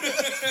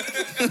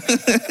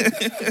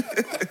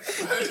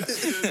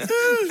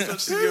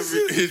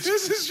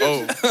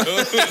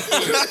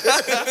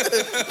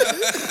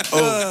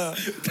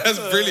 That's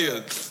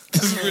brilliant.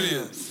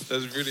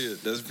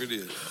 That's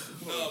brilliant.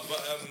 No, but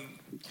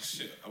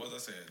what was I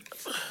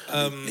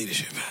saying?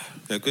 Leadership.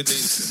 Yeah, good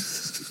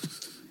leadership.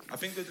 I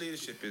think good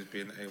leadership is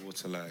being able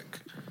to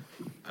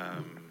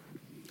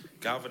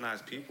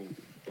galvanize people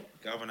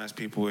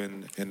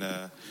in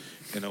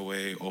a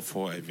way, or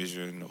for a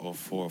vision, or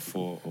for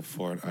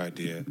an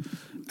idea,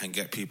 and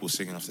get people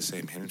singing off the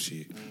same hymn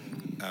sheet,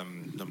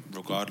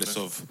 regardless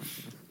of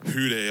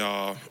who they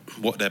are,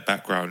 what their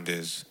background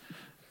is.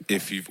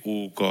 If you've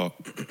got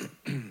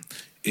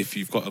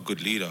a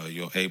good leader,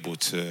 you're able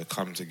to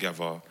come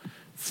together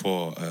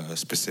for a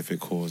specific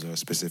cause or a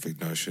specific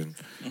notion,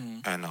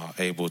 and are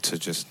able to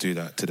just do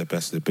that to the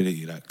best of their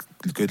ability. Like,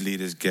 good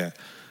leaders get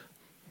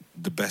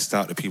the best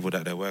out of the people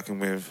that they're working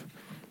with.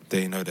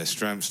 They know their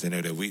strengths, they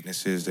know their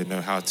weaknesses, they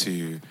know how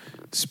to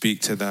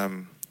speak to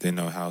them, they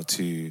know how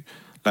to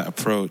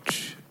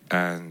approach,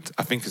 and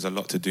I think it's a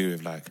lot to do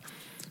with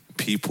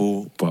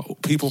people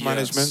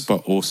management,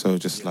 but also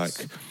just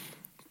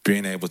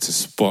being able to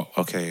spot,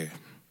 okay,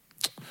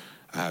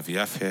 I have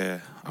Yaf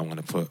here, I'm going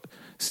to put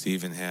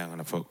Stephen here, I'm going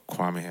to put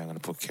Kwame here, I'm going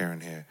to put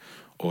Kieran here.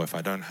 Or if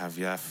I don't have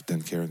Yaf,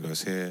 then Kieran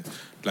goes here.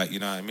 You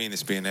know what I mean?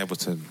 It's being able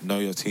to know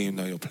your team,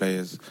 know your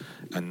players,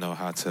 and know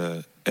how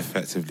to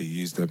effectively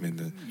use them in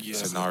the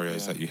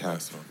scenarios that you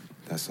have.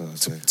 That's what I'd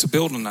say. To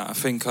build on that, I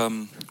think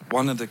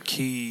one of the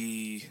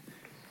key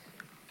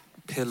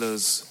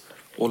pillars,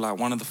 or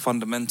one of the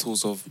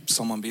fundamentals of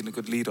someone being a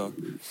good leader,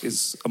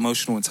 is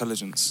emotional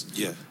intelligence.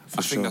 Yeah,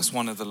 I think that's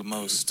one of the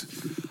most...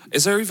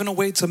 Is there even a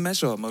way to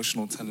measure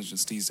emotional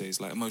intelligence these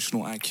days, like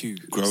emotional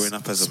IQ? Growing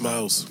up as a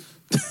Smiles.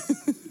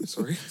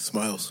 Sorry?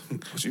 Smiles.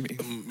 What do you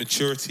mean?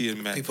 Maturity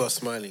in men People are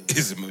smiling.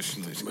 is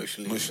emotional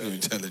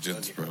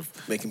intelligence, bro.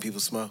 Making people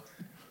smile.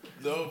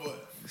 No,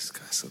 but This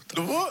guy's so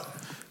dumb. What?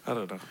 I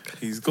don't know.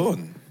 He's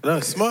gone. No,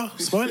 smiling.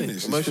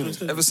 finished. Emotional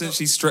intelligence. Ever since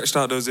he stretched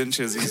out those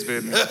inches, he's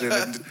been a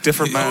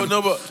different man.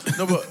 No, but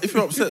if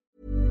you're upset,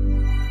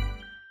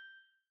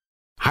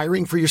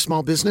 Hiring for your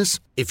small business?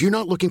 If you're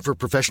not looking for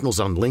professionals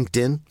on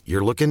LinkedIn,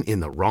 you're looking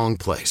in the wrong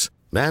place.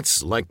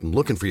 That's like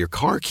looking for your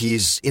car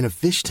keys in a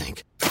fish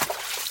tank.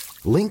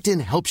 LinkedIn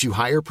helps you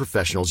hire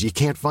professionals you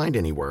can't find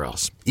anywhere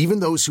else,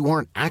 even those who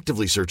aren't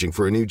actively searching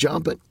for a new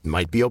job but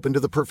might be open to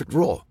the perfect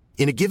role.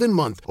 In a given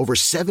month, over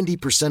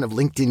 70% of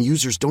LinkedIn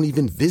users don't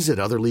even visit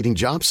other leading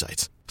job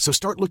sites. So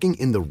start looking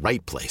in the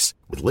right place.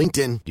 With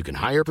LinkedIn, you can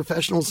hire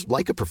professionals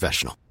like a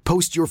professional.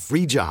 Post your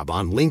free job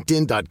on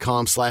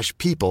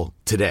linkedin.com/people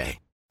today.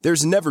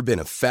 There's never been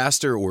a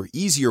faster or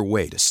easier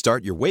way to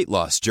start your weight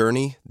loss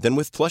journey than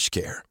with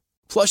PlushCare.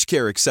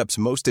 PlushCare accepts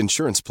most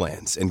insurance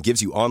plans and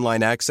gives you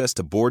online access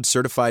to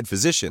board-certified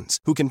physicians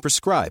who can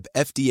prescribe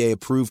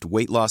FDA-approved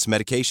weight loss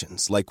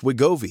medications like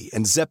Wegovy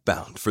and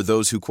Zepbound for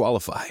those who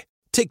qualify.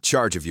 Take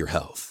charge of your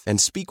health and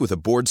speak with a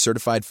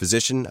board-certified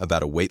physician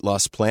about a weight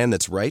loss plan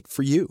that's right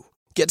for you.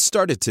 Get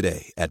started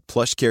today at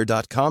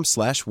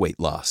plushcare.com/weight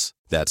loss.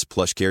 That's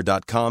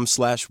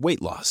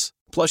plushcare.com/weight loss.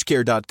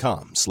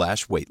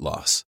 plushcare.com/weight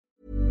loss.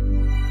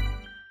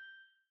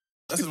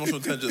 that's emotional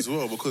intelligence as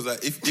well. Because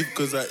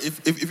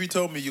if you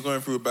tell me you're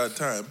going through a bad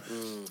time,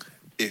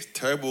 it's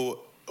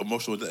terrible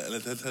emotional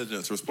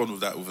intelligence to respond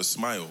with that with a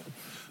smile.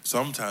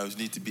 Sometimes you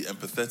need to be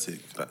empathetic.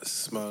 That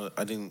smile,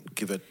 I didn't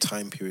give a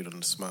time period on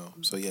the smile.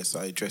 So yes,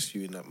 I addressed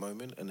you in that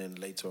moment, and then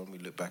later on we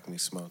look back and we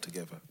smile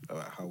together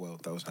about how well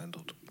that was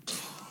handled.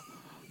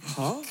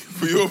 Huh?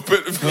 For your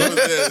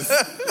benefit.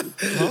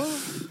 Huh?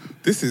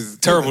 This is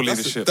terrible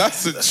leadership.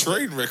 That's a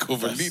train wreck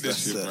of a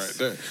leadership right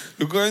there.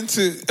 You're going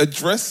to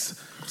address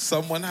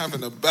someone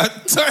having a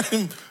bad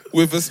time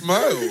with a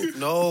smile.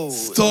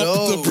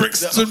 Stop the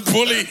Brixton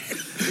bully.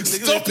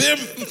 Stop him.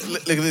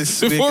 Look at this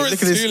smear. Before Look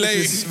it's at this too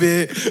late.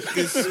 smear.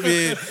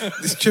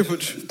 This triple.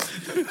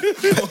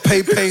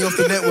 Paying off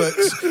the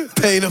networks.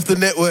 Paying off the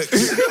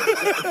networks.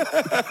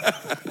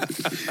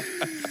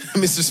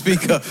 Mr.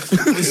 Speaker.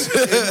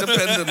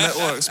 Independent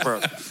networks,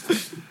 bro.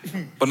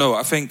 But no,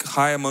 I think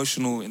high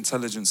emotional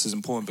intelligence is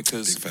important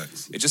because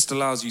it just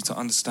allows you to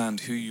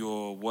understand who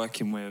you're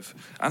working with.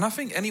 And I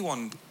think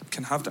anyone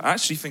can have that. I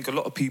actually think a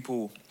lot of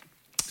people,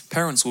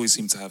 parents always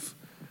seem to have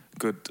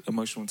good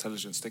emotional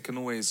intelligence. They can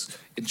always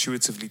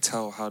intuitively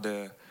tell how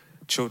their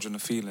children are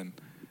feeling,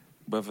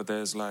 whether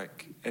there's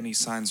like any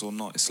signs or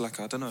not. It's like,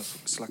 I don't know,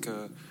 it's like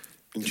a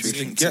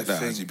You get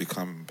that as you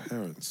become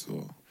parents,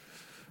 or?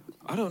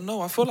 I don't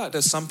know. I feel like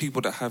there's some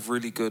people that have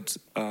really good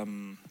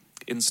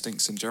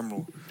instincts in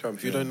general.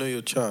 If you don't know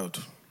your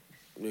child,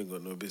 you ain't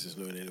got no business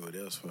knowing anybody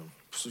else, fam.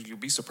 So you'll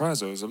be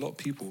surprised though, there's a lot of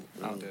people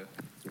out there.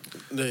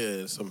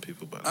 Yeah, some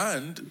people, but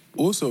And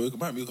also, it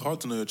might be hard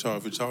to know your child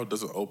if your child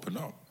doesn't open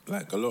up.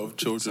 Like a lot of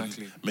children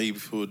maybe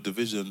feel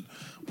division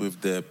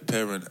with their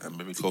parent and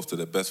maybe close to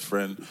their best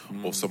friend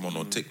or someone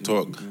on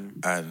TikTok.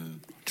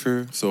 And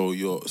true. So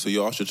you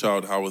ask your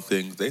child how are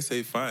things, they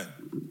say fine.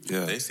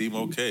 Yeah. They seem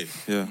okay.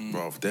 Yeah.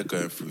 Bro, if they're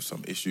going through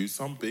some issues,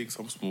 some big,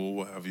 some small,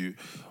 what have you,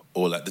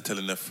 or like they're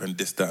telling their friend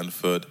this, that, and the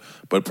third.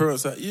 But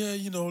parents are like, yeah,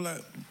 you know,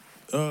 like,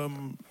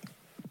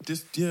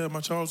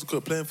 my child's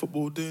good playing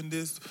football, doing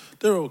this.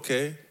 They're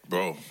okay.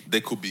 Bro,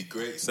 they could be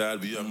great, sad,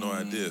 but you have no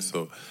idea.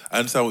 So I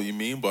understand what you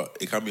mean, but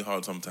it can be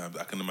hard sometimes,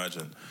 I can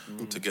imagine,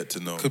 to get to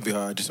know. Could be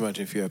hard. Just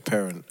imagine if you're a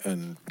parent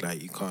and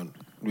like you can't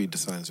read the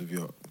signs of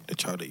the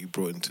child that you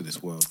brought into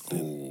this world.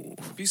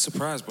 You'd be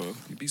surprised, bro.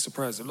 You'd be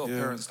surprised. A lot of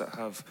parents that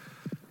have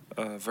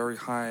very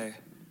high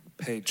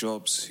paid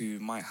jobs who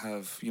might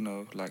have,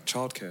 like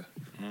childcare.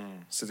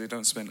 So they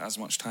don't spend as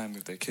much time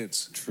with their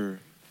kids. True.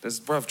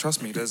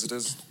 Trust me,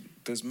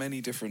 there's many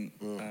different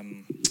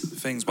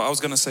things. But I was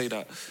going to say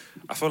that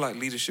I feel like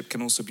leadership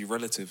can also be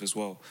relative as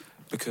well.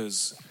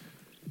 Because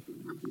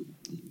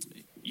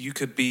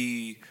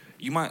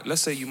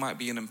let's say you might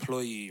be an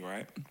employee,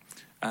 right?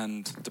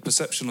 And the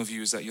perception of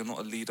you is that you're not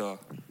a leader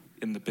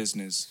in the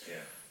business. Yeah.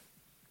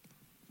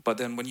 But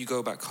then when you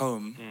go back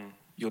home,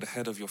 you're the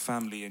head of your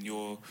family and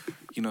you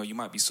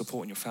might be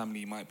supporting your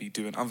family, you might be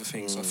doing other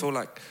things. So I feel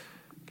like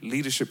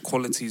leadership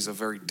qualities are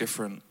very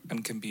different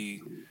and can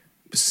be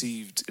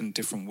perceived in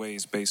different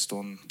ways based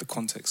on the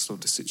context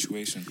of the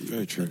situation.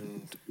 Very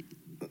true.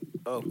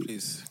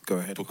 Please go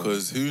ahead.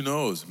 Because who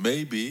knows?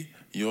 Maybe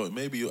you're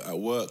at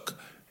work,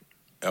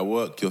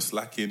 you're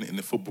slacking, in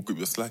the football group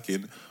you're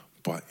slacking,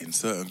 but in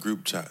certain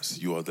group chats,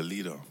 you are the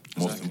leader,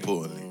 most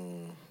importantly.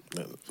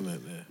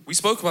 We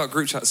spoke about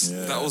group chats.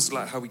 Yeah. That was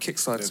like how we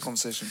kickstarted this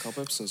conversation a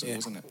couple episodes ago,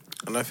 wasn't it?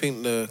 And I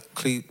think the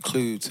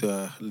clue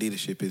to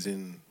leadership is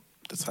in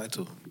the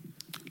title.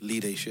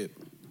 Leadership.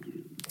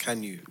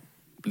 Can you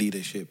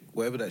leadership?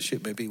 Whatever that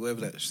ship may be,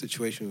 whatever that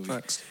situation will be.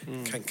 Facts.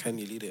 Can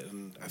you lead it?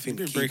 And I think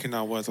you've been breaking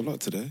down words a lot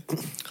today.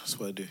 That's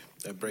what I do.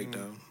 I break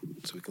down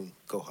so we can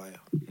go higher.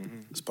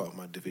 It's part of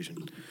my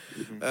division.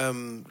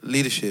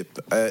 Leadership.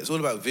 It's all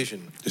about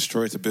vision.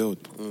 Destroy to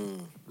build.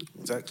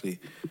 Exactly.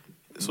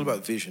 It's all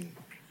about vision.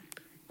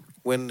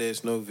 When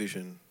there's no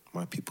vision,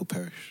 my people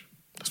perish.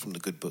 That's from the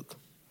good book.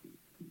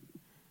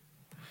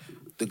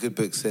 the good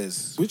book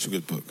says... Which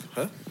good book?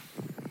 Huh?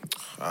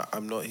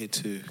 I'm not here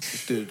to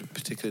do a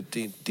particular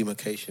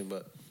demarcation,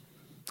 but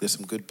there's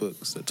some good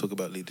books that talk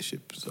about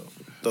leadership. So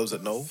those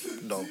that know.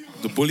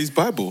 The Bully's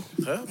Bible.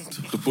 Huh?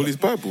 The Bully's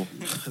Bible.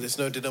 There's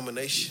no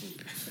denomination.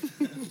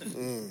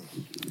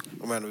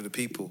 A man with the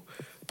people.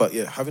 But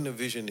yeah, having a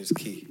vision is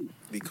key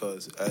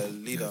because a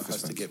leader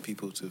has to get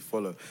people to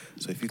follow.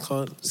 So if you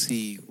can't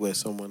see where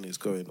someone is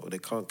going or they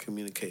can't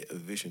communicate a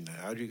vision,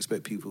 how do you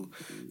expect people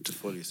to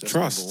follow you? So that's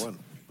Trust. number one.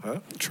 Huh?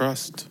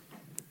 Trust.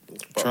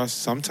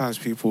 Trust. Sometimes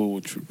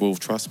people will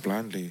trust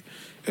blindly.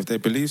 If they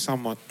believe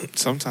someone,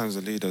 sometimes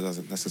a leader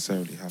doesn't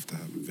necessarily have to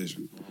have a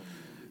vision.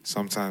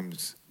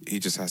 Sometimes he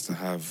just has to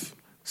have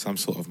some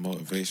sort of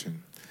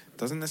motivation.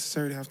 Doesn't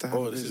necessarily have to have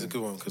a vision. This is a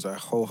good one because I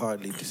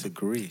wholeheartedly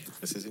disagree.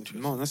 This is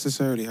interesting. Not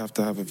necessarily have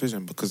to have a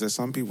vision because there's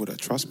some people that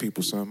trust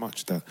people so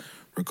much that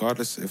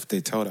regardless if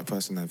they tell that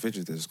person that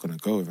vision, they're just going to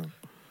go with them.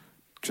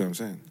 Do you know what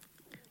I'm saying?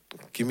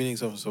 Give me an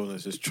example of someone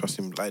that's just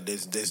trusting, like,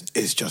 it's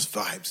just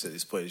vibes at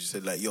this point. You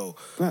said, like, yo...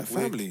 Like,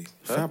 family.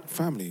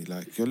 Family,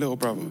 like, your little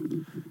brother.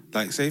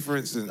 Like, say, for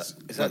instance...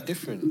 Is that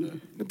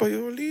different, though? But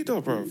you're a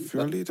leader, bro.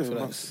 You're a leader.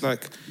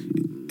 Like,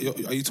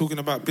 are you talking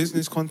about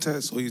business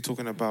context or are you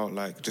talking about,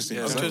 like, just in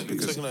general? I'm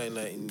talking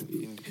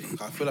like,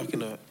 I feel like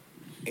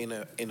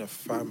in a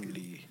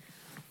family...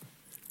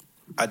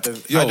 I don't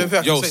think I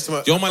can say to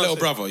my... You're my little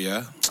brother,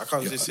 yeah? I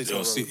can't just say to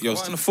my brother.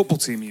 You're in a football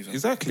team, even.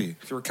 Exactly.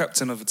 If you're a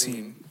captain of a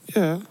team...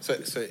 Yeah. So,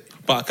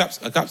 but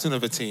a captain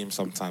of a team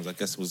sometimes, I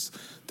guess,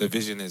 the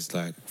vision is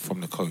like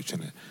from the coach,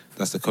 innit?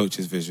 That's the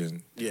coach's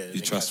vision. Yeah.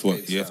 You trust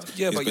what you have.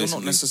 Yeah, but you're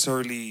not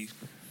necessarily...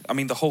 I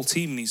mean, the whole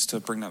team needs to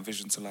bring that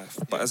vision to life.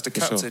 But as the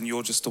captain,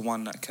 you're just the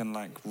one that can,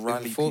 like,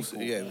 rally people.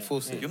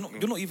 Enforce it. You're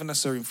not even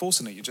necessarily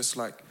enforcing it. You're just,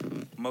 like,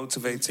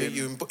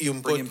 motivating,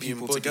 bringing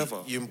people together.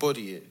 You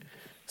embody it.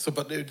 So,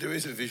 but there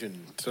is a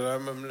vision. So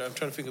I'm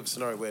trying to think of a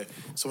scenario where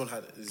someone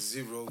had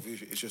zero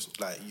vision. It's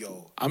just like,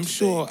 yo. I'm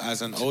sure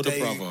as an older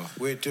brother,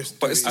 we're just.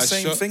 But it's the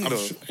same thing,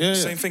 though. Yeah.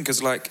 Same thing,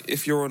 because like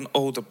if you're an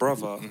older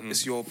brother,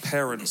 it's your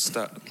parents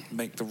that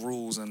make the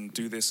rules and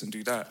do this and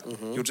do that.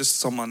 You're just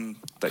someone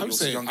that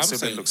your younger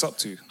sibling looks up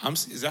to.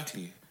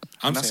 Exactly.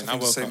 And that's the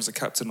same as a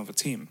captain of a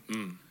team.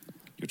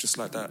 You're just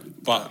like that.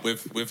 But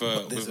with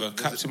a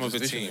captain of a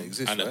team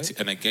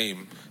and a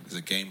game, there's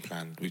a game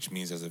plan, which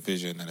means there's a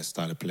vision and a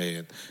style of play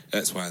and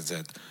X, Y, and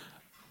Z.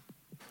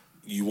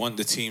 You want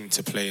the team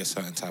to play a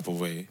certain type of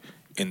way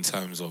in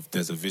terms of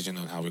there's a vision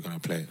on how we're going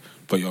to play.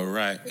 But you're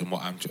right in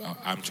what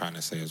I'm trying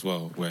to say as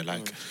well, where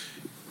like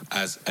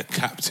as a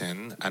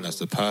captain and as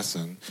the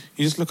person,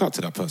 you just look up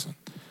to that person.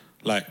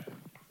 Like,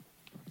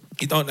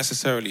 he don't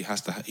necessarily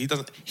has to.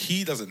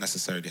 He doesn't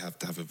necessarily have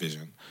to have a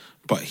vision,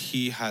 but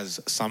he has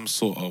some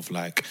sort of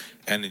like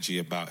energy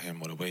about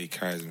him or the way he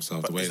carries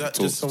himself, the way he talks.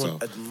 Is that just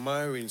someone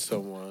admiring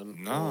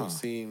someone? No,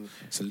 seeing.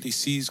 So he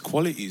sees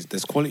qualities.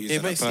 There's qualities that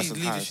a person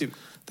has.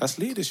 That's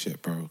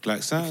leadership, bro.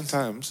 Like certain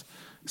times,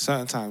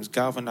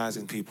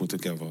 galvanizing people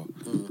together,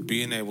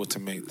 being able to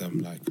make them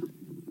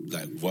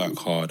like work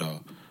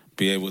harder,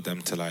 be able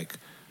them to like,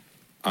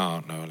 I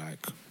don't know,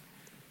 like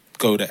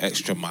go the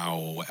extra mile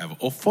or whatever,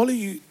 or follow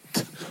you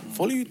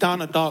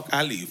down a dark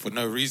alley for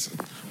no reason,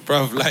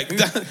 bro. Like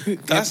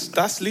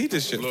that's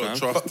leadership, a lot man. of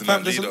trust in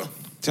that leader. Do you know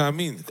what I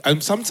mean?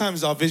 And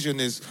sometimes our vision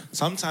is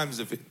all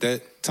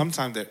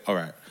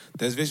right.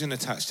 There's vision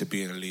attached to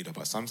being a leader,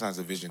 but sometimes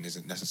the vision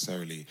isn't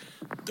necessarily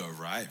the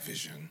right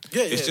vision.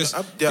 It's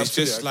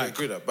just like I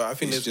agree with that. But I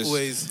think there's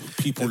always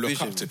people look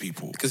vision. up to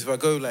people. Because if I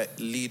go like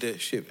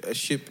leadership, a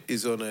ship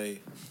is on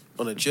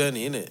a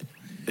journey, innit?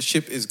 A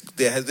ship is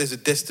there's a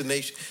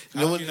destination.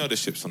 How do you know the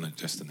ship's on a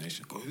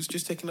destination? Who's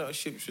just taking out a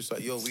ship? It's just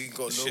like, yo, we ain't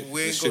got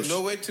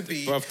nowhere to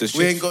be. Bruv,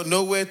 we ain't got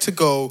nowhere to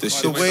go. The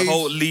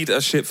whole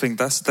leadership thing,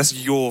 that's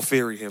your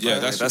theory here,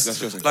 yeah, man.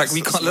 That's like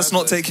we can't. Let's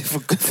not take it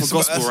for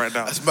gospel right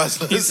now.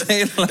 He's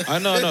saying like, I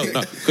know, no,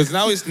 because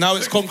now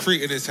it's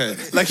concrete in his head.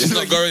 Like it's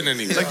not going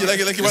anywhere. Like you're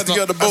about to get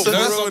on the boat.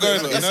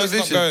 It's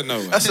not going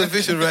nowhere. That's a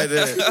vision right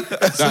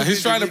there.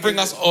 He's trying to bring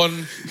us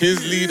on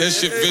his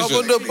leadership vision. I'm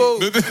on the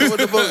boat. I'm on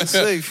the boat. It's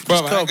safe.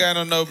 Bro, I ain't going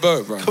on no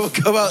boat, bro.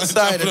 Come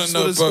outside.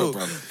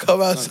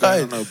 Come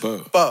outside. No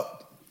boat.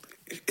 But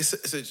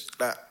it's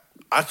like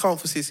I can't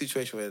foresee a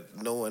situation where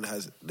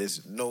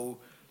there's no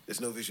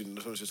vision.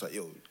 Someone's just like,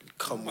 yo,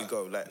 come we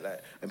go, like,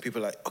 and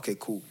people are like, okay,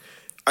 cool.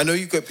 I know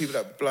you got people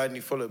that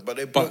blindly follow, but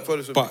they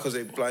follow because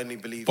they blindly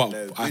believe in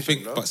their vision. I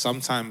think, but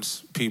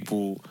sometimes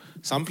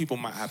some people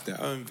might have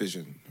their own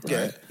vision,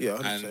 right? Yeah,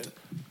 100%. And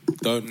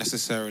don't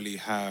necessarily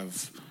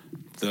have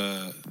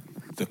the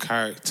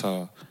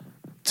character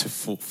to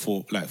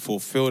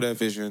fulfill their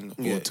vision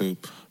or to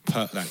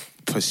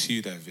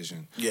pursue their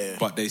vision. Yeah.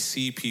 But they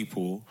see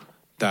people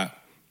that,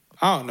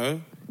 I don't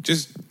know,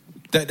 just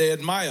that they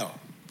admire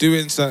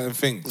doing certain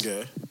things.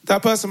 Yeah.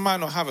 That person might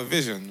not have a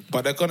vision,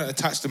 but they're going to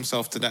attach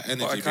themselves to that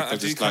energy. I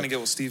do kind of get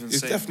what Stephen's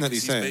saying. Definitely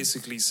saying. He's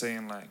basically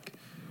saying like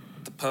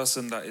the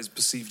person that is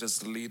perceived as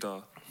the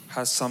leader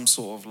has some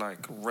sort of like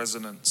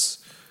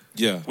resonance,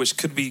 which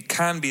can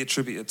be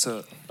attributed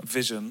to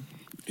vision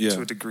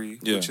to a degree,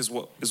 which is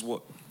what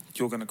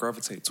you're going to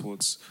gravitate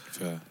towards.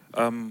 Fair.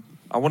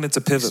 I wanted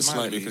to pivot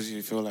Smile slightly. because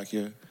you feel like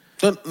you're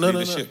No,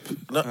 leadership.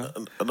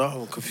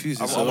 I'm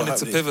confused. I wanted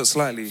to pivot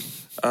slightly.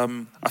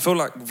 I feel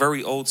like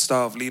very old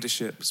style of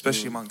leadership,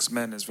 especially amongst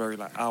men, is very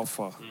like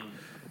alpha.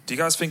 Do you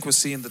guys think we're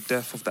seeing the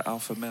death of the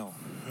alpha male?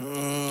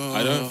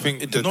 I don't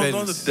think It depends.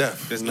 Not the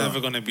death. There's never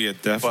going to be a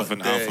death But of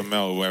an alpha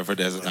male wherever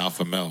there's an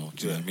alpha male.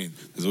 Do you know what I mean?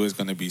 There's always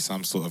going to be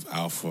some sort of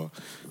alpha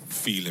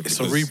feeling. It's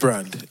a because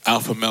rebrand.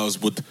 Alpha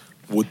males would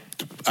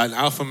an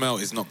alpha male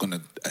is not going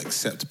to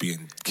accept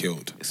being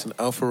killed. It's an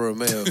Alfa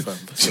Romeo, fam.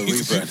 It's a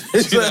rebrand. Do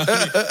you know what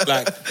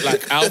I mean?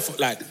 Like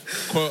alpha, like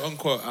quote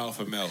unquote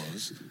alpha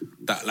males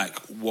that like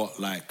what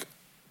like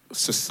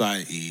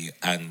society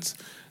and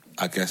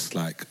I guess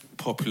like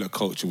popular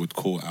culture would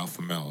call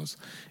alpha males.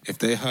 If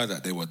they heard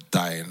that they were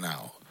dying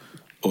out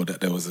or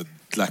that there was a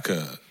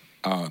dearth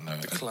and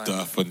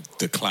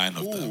decline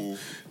of them.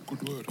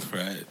 Good word.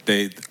 Right?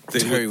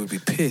 Terry would be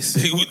pissed.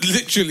 They would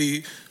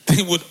literally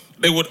they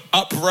would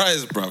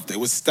uprise, bruv. They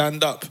would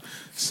stand up.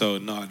 So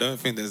no, I don't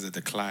think there's a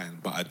decline,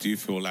 but I do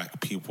feel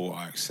like people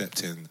are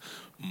accepting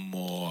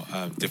more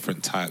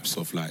different types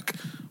of like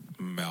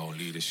male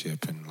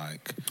leadership and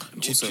like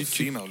also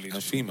female leadership.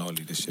 And female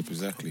leadership,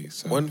 exactly.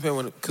 So one thing,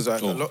 because a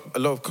lot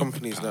of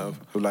companies now,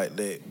 like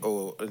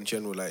or in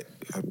general, like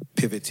have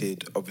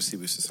pivoted, obviously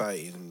with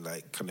society and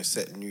like kind of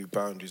set new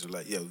boundaries of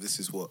like, yo,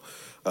 this is what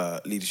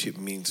leadership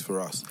means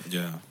for us.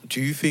 Yeah. Do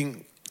you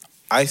think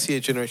I see a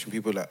generation of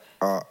people that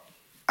are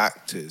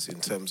actors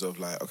in terms of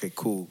like, okay,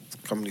 cool,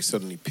 company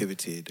suddenly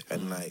pivoted,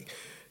 and like,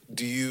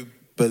 do you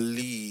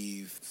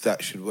believe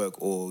that should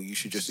work, or you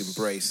should just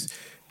embrace?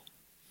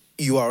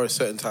 You are a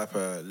certain type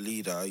of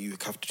leader. You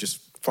have to just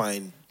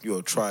find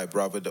your tribe,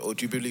 rather than, or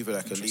do you believe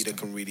like a leader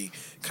can really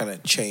kind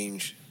of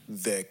change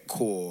their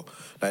core?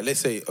 Like,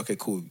 let's say, okay,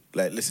 cool.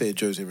 Like, let's say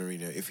Jose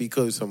Mourinho. If he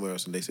goes somewhere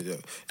else and they say, yo,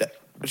 that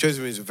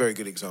Jose Mourinho is a very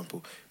good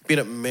example. Been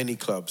at many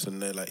clubs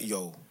and they're like,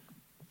 yo,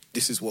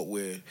 this is what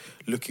we're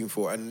looking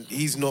for, and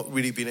he's not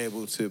really been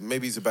able to.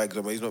 Maybe he's a bad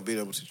example. He's not been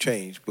able to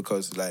change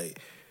because, like,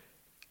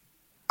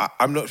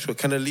 I'm not sure.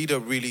 Can a leader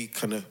really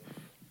kind of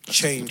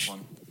change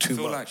too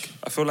much?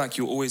 I feel like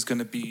you're always going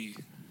to be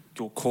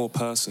your core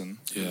person.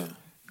 Yeah.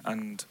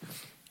 And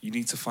you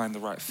need to find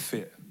the right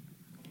fit.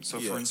 So,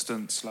 for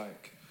instance,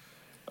 like,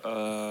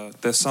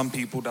 there's some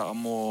people that are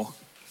more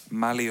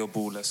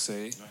malleable, let's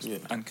say,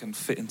 and can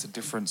fit into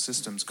different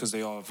systems because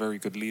they are very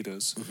good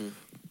leaders. Mm-hmm.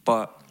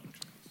 But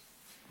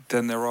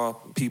then there are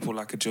people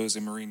like a Jose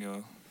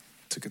Mourinho,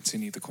 to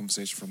continue the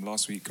conversation from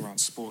last week around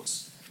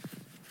sports,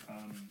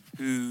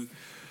 who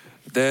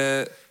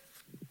they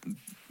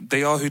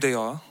are who they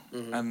are,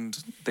 and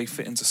they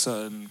fit into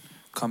certain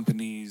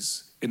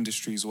companies,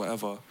 industries,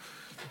 whatever.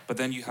 But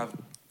then you have,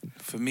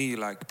 for me,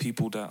 like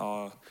people that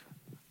are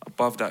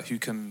above that who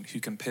can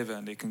pivot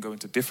and they can go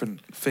into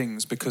different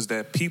things because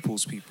they're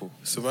people's people.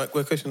 So my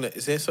question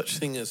is there such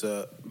thing as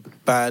a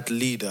bad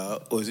leader,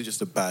 or is it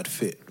just a bad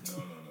fit?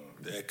 No.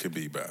 There could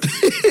be bad.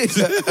 Tommy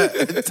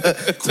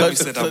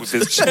said that with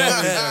his chair.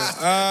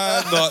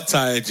 I'm not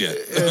tired yet.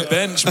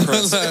 Bench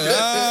press.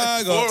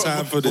 I got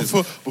time for this.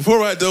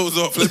 Before I doze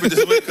off, let me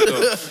just wake it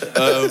up.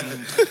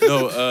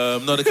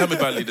 No, there can be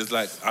bad leaders.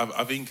 Like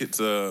I think it's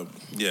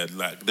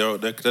like there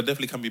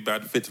definitely can be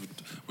bad fits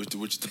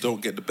which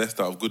don't get the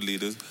best out of good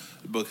leaders,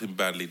 but can be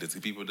bad leaders.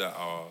 People that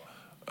are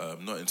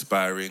not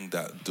inspiring,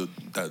 that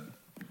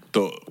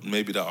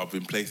maybe that have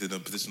been placed in a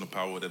position of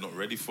power they're not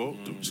ready for,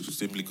 which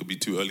simply could be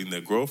too early in their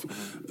growth.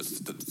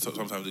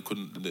 Sometimes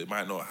they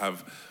might not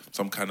have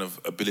some kind of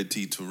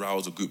ability to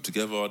rouse a group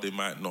together. They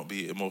might not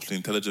be emotionally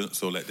intelligent,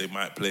 so like they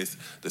might place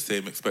the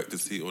same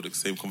expectancy or the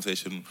same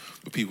conversation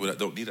with people that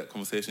don't need that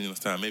conversation. You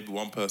understand? Maybe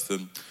one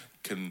person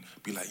can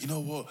be like, you know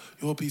what,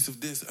 you're a piece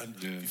of this, and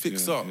you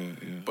fix up.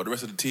 But the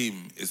rest of the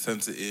team is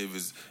sensitive,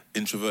 is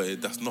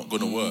introverted. That's not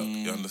going to work.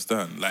 You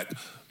understand? Like,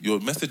 your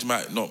message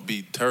might not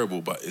be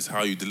terrible, but it's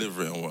how you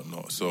deliver it and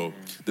whatnot. So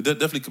there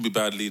definitely can be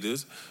bad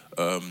leaders,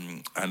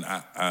 and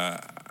I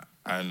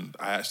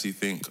actually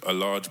think a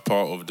large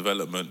part of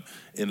development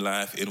in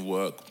life, in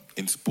work,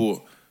 in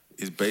sport,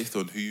 is based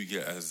on who you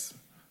get as.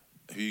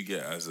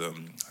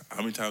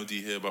 How many times do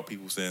you hear about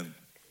people saying,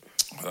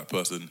 oh, that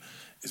person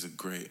is a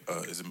great,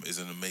 is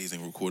an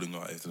amazing recording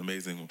artist, an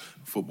amazing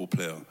football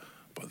player,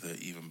 but they're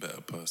an even better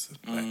person.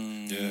 Like,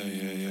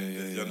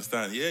 you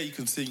understand? Yeah, you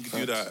can sing, you can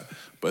do that,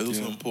 but it's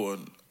also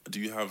important. Do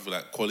you have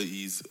like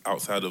qualities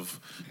outside of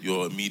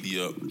your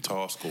immediate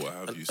task or what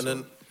have you? And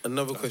then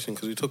another question,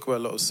 because we talk about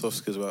a lot of soft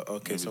skills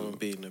about someone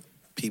being a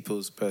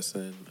people's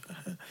person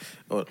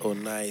or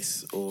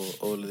nice or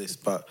all of this,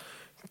 but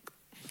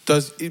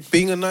does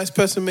being a nice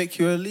person make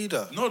you a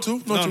leader? No.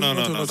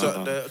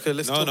 Okay,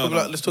 let's talk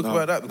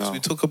about that, because we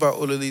talk about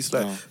all of these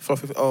like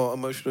fluffy,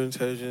 emotional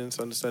intelligence,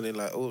 understanding,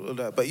 like all of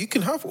that. But you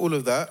can have all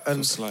of that,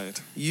 and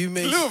you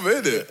may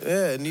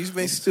and you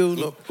may still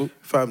not.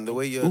 Fam, the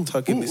way you're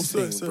tugging this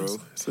thing, bro.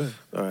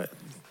 All right.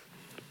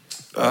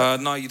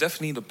 No, you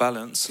definitely need a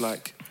balance.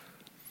 Like,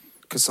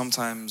 Because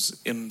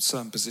sometimes in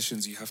certain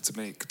positions you have to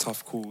make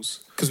tough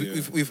calls. Because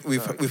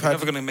we've had.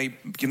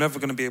 You're never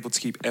gonna be able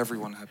to keep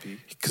everyone happy.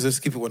 Because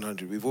let's keep it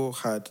 100. We've all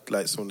had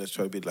like someone that's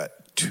trying to be like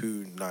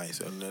too nice,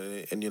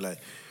 and you're like,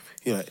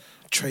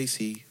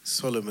 Tracy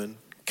Solomon.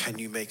 Can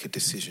you make a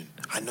decision?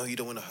 I know you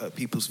don't want to hurt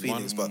people's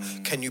feelings, but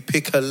can you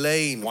pick a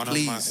lane,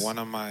 please? One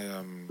of my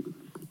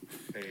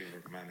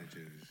favorite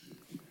managers,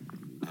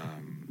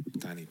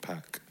 Danny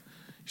Pack.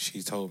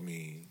 She told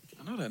me.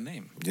 I know that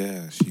name.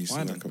 Yeah, she used to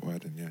Wyden. work at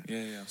Wyden, yeah.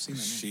 Yeah, I've seen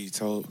that name. She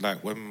told,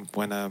 like, when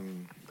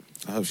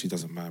I hope she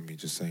doesn't mind me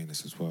just saying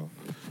this as well,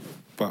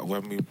 but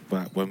when we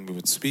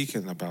were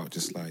speaking about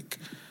just like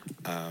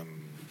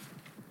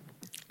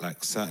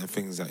certain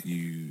things that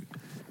you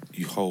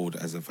hold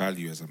as a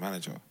value as a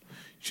manager,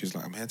 she was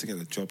like, I'm here to get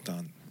the job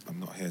done.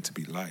 I'm not here to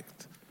be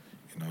liked,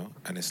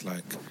 And it's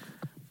like,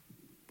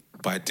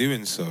 by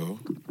doing so,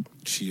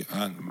 she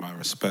earned my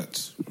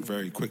respect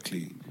very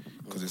quickly,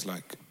 because it's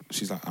like,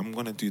 she's like, I'm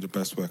going to do the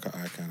best work that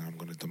I can. I'm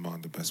going to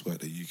demand the best work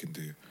that you can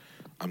do.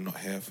 I'm not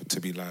here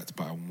to be liked,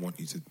 but I want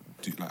you to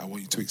do, I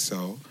want you to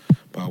excel,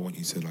 but I want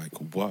you to,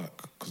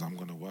 work, because I'm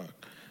going to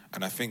work.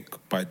 And I think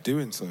by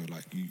doing so,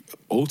 you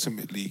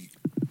ultimately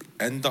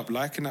end up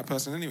liking that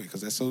person anyway, because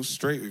they're so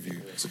straight with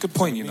you. It's a good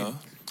point,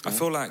 I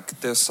feel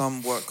like there's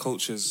some work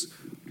cultures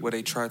where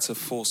they try to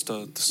force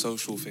the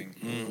social thing,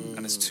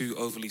 and it's too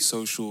overly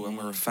social, and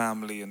we're a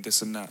family and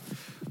this and that,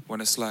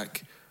 when it's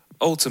like,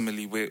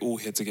 ultimately, we're all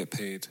here to get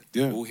paid.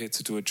 Yeah. We're all here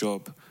to do a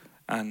job.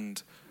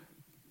 And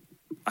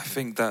I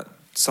think that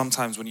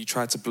sometimes when you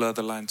try to blur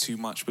the line too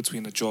much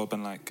between a job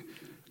and,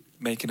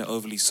 making it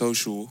overly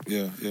social,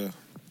 it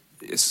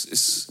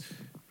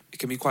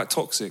can be quite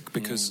toxic,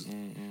 because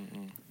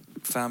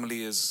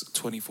family is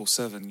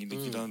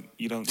 24/7.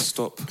 You don't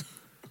stop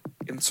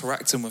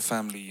interacting with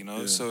family,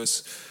 Yeah. So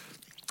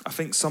I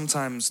think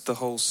sometimes the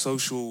whole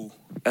social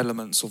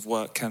elements of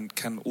work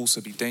can also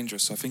be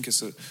dangerous. So I think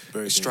it's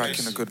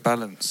striking a good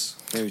balance.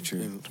 Very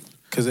true.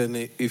 Because then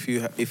if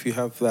you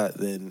have that,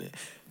 then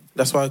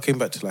that's why I came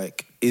back to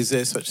is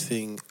there such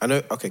thing? I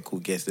know. Okay,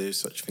 cool. Yes, there is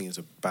such thing as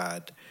a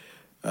bad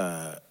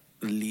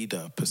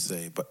leader per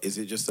se, but is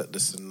it just that the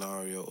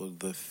scenario or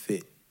the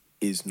fit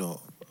is not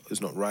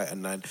right?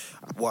 And then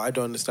what I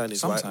don't understand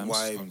is why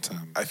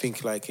I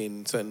think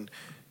in certain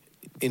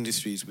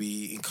industries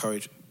we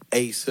encourage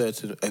a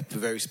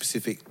very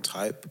specific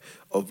type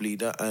of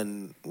leader,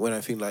 and when I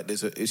think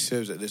it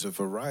shows that there's a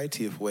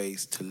variety of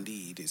ways to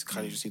lead. It's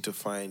kind of just need to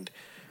find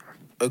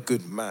a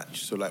good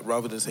match. So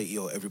rather than say,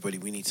 everybody,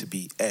 we need to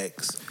be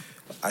X,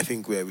 I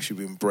think we should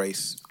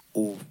embrace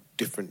all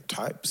different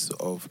types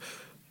of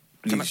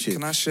leadership.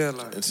 Can I share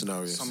and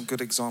scenarios? Some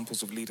good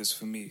examples of leaders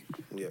for me?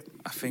 Yeah.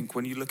 I think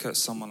when you look at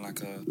someone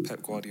like a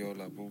Pep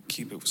Guardiola, we'll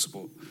keep it with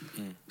sport.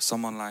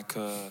 Someone like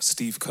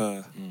Steve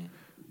Kerr,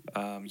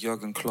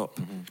 Jurgen Klopp.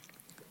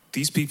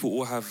 These people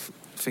all have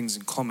things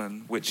in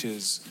common, which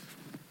is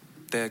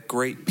they're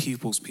great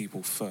people's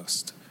people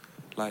first.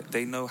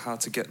 They know how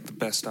to get the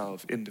best out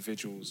of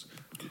individuals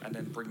and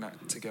then bring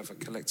that together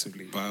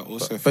collectively. But I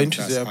also think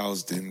that's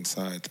housed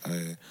inside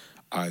a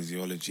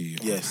ideology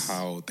of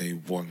how they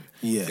want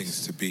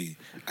things to be.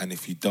 And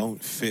if you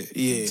don't fit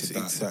into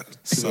that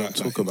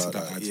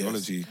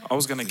ideology... I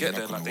was going to get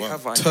there. They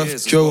have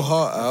ideas. Tough Joe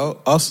Hart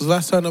out. Asked us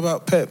last time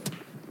about Pep.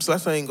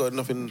 Zlatan ain't got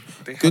nothing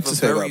good to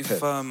say about Pep. They have a very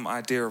firm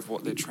idea of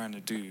what they're trying to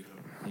do,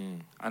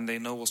 and they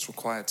know what's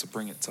required to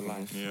bring it to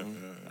life.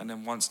 And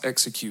then once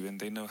executing,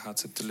 they know how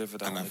to deliver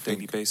that on a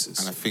daily basis.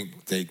 And I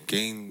think they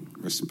gain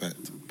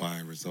respect by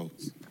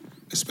results,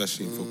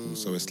 especially in football.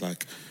 So it's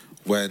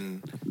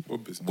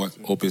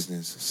or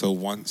business. So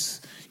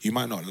once you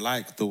might not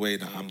like the way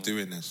that I'm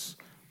doing this,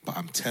 but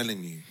I'm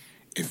telling you,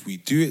 if we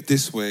do it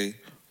this way,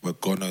 we're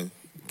gonna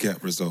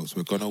get results.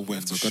 We're gonna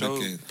win. We're gonna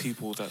get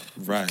people that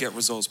get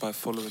results by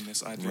following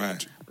this idea.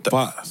 Right.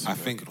 But I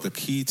think the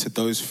key to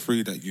those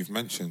three that you've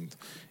mentioned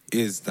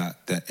is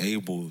that they're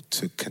able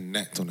to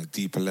connect on a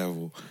deeper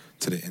level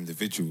to the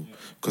individual.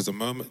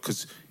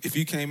 Because if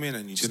you came in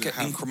and you just didn't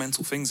get have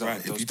incremental things out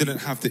of those if you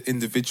didn't have the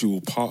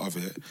individual part of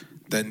it,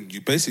 then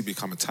you basically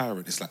become a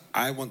tyrant. It's like,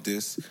 I want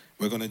this,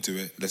 we're going to do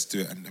it, let's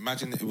do it. And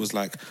imagine it was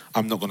like,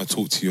 I'm not going to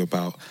talk to you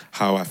about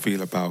how I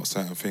feel about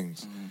certain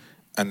things.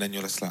 And then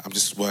you're just like, I'm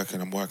just working.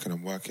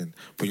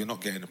 But you're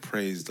not getting the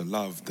praise, the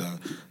love,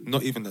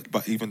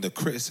 but even the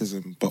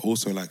criticism, but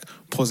also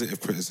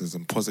positive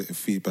criticism, positive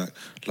feedback,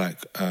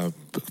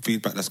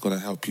 feedback that's going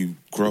to help you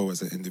grow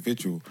as an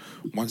individual.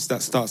 Once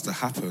that starts to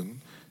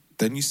happen,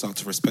 then you start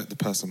to respect the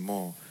person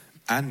more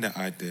and their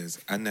ideas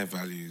and their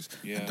values.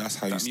 Yeah, and that's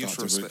how you start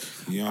to respect.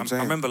 You know what I'm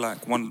saying? I remember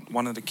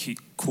one of the key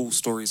cool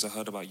stories I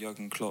heard about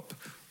Jurgen Klopp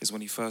is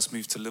when he first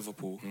moved to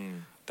Liverpool,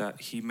 that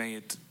he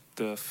made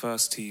the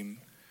first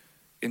team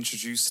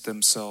introduce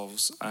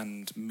themselves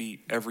and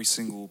meet every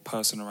single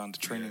person around the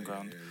training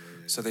ground.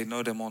 So they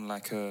know them on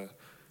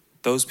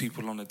those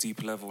people on a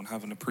deeper level and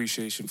have an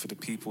appreciation for the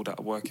people that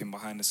are working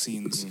behind the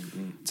scenes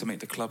to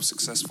make the club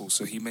successful.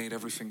 So he made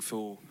everything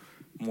feel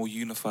more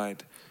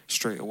unified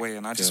straight away.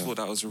 And I just thought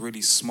that was a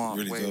really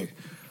smart way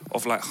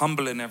of like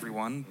humbling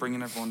everyone,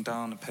 bringing everyone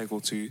down a peg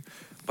or two,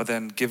 but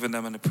then giving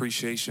them an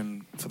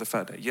appreciation for the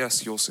fact that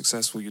yes, you're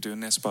successful, you're doing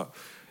this, but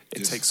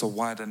it takes a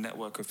wider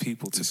network of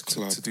people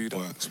to do that.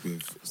 Works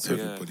with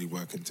everybody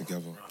working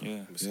together.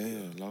 Yeah,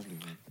 lovely,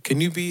 man. Can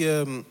you be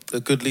a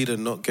good leader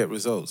and not get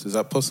results? Is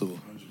that possible?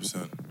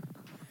 100%.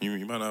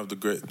 You might not have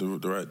the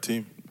right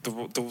team.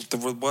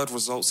 The word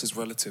results is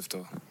relative,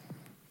 though.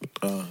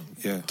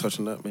 Touch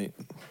on that, mate.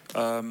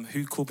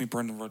 Who called me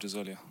Brendan Rodgers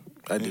earlier?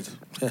 I did.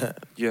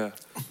 Yeah.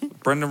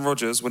 Brendan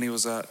Rodgers, when he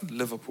was at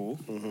Liverpool,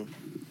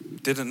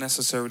 didn't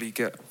necessarily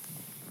get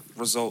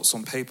results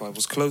on paper. It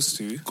was close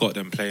to. Got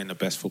them playing the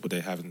best football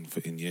they haven't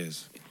in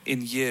years.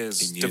 In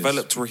years.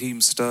 Developed Raheem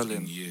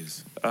Sterling. In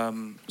years.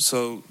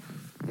 So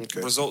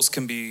results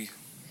can be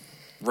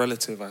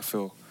relative, I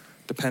feel,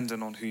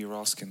 depending on who you're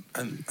asking.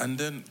 And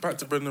then back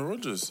to Brendan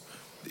Rodgers.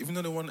 Even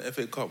though they won the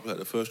FA Cup, like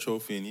the first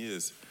trophy in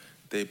years,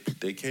 they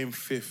came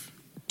fifth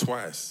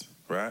twice,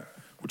 right?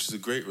 Which is a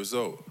great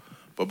result.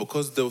 But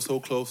because they were so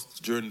close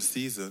during the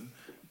season,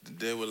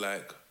 they were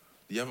like,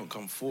 you haven't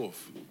come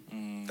fourth.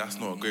 That's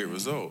not a great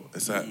result.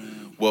 It's like,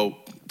 well,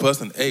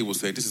 person A will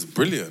say, this is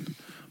brilliant.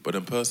 But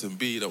then person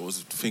B that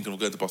was thinking of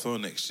going to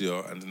Barcelona next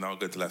year and now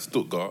going to like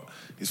Stuttgart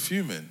is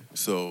fuming.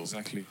 So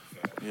exactly.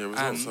 Yeah,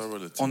 results are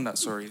relative. On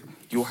that,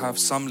 you'll have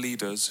some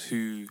leaders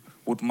who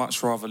would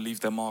much rather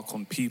leave their mark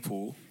on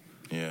people.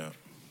 Yeah.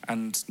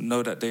 And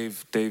know that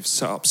they've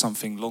set up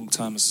something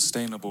long-term and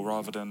sustainable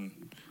rather than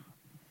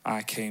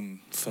I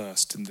came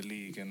first in the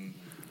league and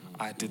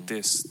I did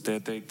this.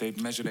 They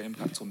measure their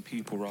impact on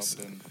people rather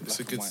than black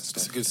and white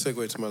stuff. It's a good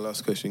segue to my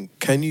last question.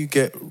 Can you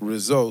get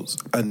results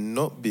and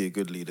not be a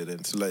good leader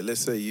then? So, like,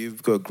 let's say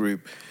you've got a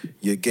group,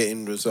 you're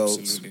getting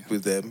results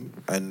with them,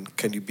 and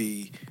can you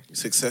be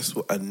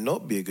successful and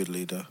not be a good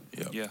leader?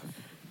 Yeah.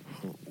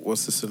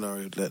 What's the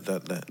scenario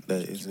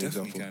that is an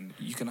example? Can.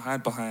 You can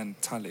hide behind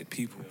talented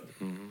people.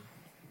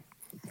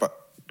 But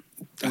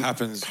that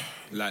happens,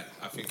 like,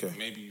 I think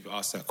maybe you've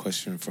asked that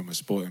question from a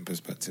sporting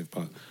perspective,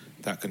 but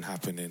that can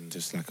happen in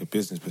just like a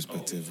business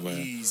perspective where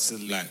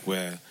easily. Like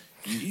where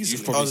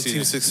you've Are probably the seen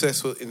team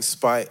successful in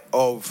spite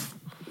of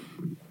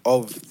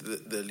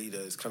the leader?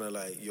 It's kind of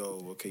like,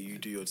 yo, okay, you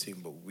do your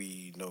team, but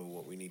we know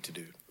what we need to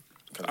do.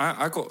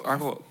 I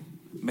got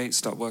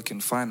mates that work in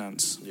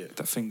finance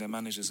that think their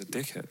manager's a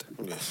dickhead.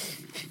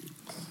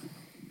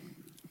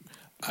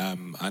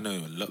 I know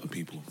a lot of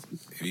people,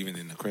 even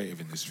in the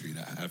creative industry,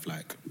 that have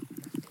like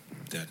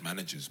their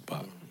managers,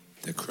 but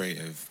the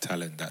creative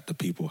talent that the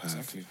people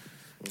have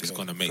is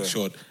going to make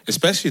sure,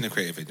 especially in the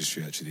creative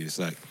industry, actually, it's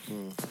like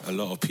a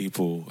lot of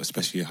people,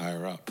 especially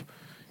higher up,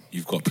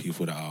 you've got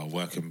people that are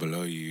working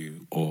below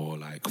you or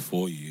like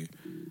for you,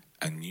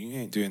 and you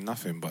ain't doing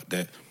nothing, but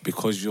that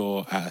because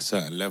you're at a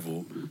certain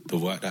level, the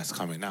work that's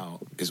coming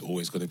out is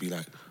always going to be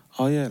like,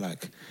 oh yeah,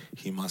 like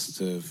he must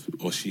have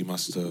or she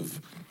must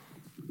have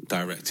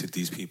directed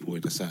these people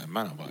in a certain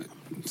manner, but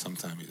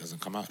sometimes it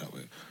doesn't come out that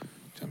way. Do you know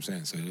what I'm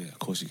saying? So yeah, of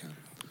course you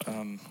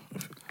can.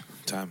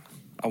 Time.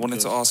 I wanted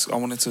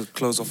to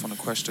close off on a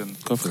question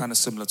kind of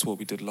similar to what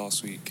we did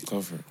last week.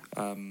 Go for it.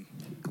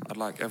 I'd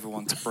like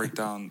everyone to break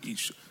down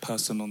each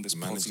person on this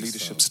pod's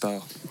leadership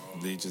style.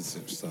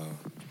 Leadership style.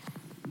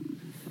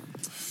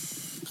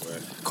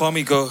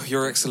 Kwame, go.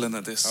 You're excellent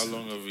at this. How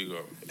long have we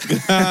got?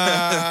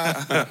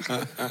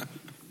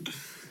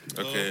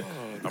 Okay,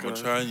 I'm going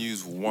to try and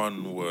use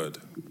one word.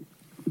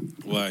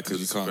 Why? Because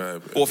you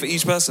can't. What, for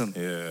each person?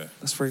 Yeah.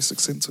 That's very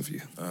succinct of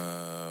you.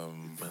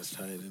 That's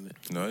tired, isn't it?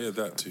 No, yeah,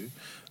 that too.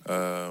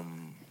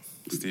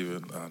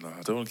 Stephen. Oh, no,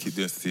 I don't want to keep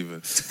doing Stephen.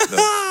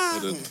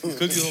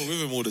 Because you're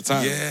with him all the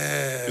time.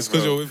 Yeah. It's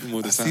because you're with him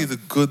all the time. I see the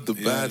good, the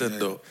bad, and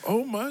the...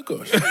 Oh, my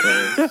gosh.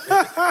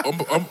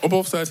 on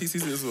both sides, he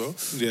sees it as well.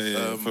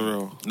 Yeah, for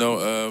real. No,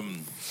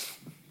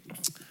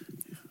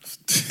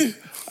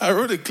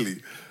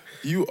 ironically,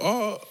 you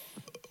are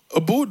a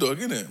bulldog,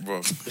 innit,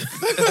 bro?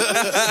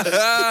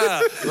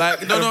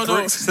 Like, no.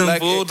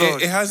 Like,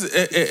 it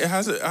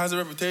has a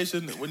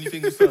reputation when you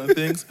think of certain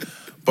things,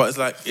 but it's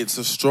like it's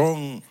a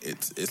strong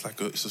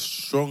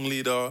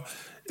leader.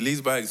 It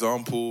leads by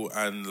example,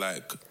 and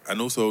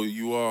also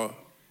you are.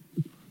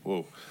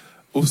 Whoa.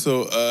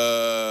 Also,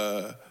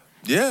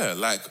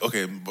 like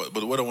okay, but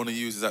the word I want to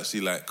use is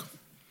actually like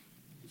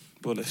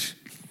bullish.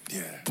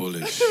 Yeah,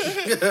 bullish.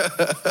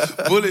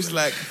 Bullish,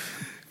 like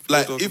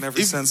in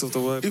every sense of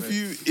the word. If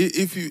you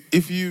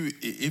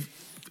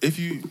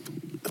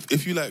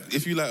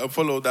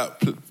follow that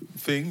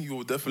thing, you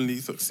will definitely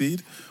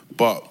succeed.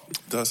 But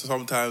there's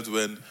sometimes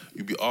when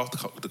you'll be asked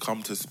to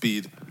come to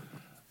speed,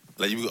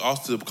 like you'll be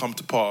asked to come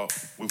to par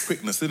with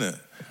quickness, innit?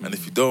 And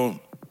if you don't,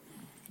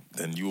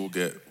 then you will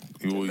get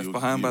left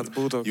behind by the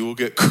bulldog. You will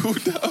get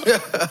cooled down.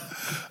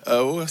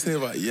 What was I saying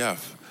about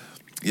Yaf?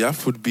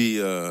 Yaf would be.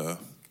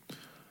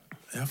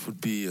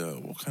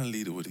 What kind of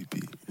leader would he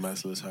be?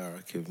 Maslow's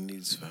hierarchy of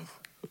needs, fam.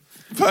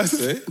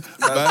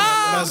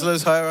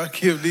 Maslow's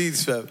hierarchy of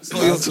needs, fam. It's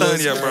not your turn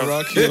yet, bro.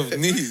 Hierarchy of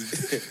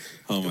needs.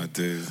 Oh my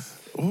days.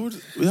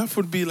 Yaf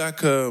would be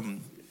like a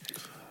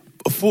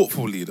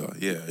thoughtful leader.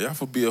 Yeah,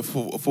 Yaf would be a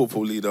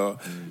thoughtful leader.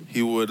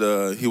 he would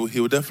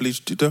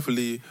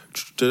definitely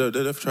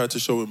try to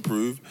show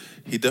improve.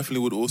 He definitely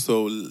would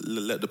also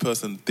let the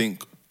person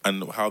think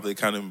and how they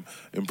can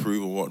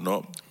improve and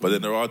whatnot. But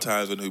then there are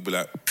times when he'll be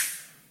like,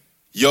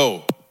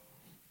 "Yo,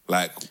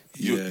 like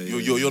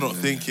you're not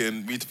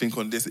thinking. We need to think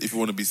on this if you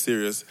want to be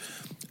serious."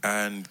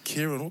 And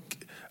Kieran,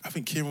 I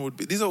think Kieran would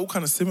be. These are all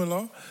kind of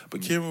similar,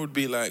 but Kieran would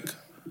be like,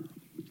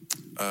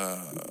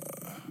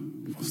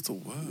 what's the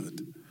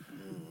word?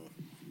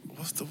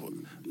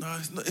 No,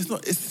 it's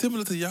not. It's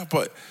similar to Yap,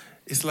 but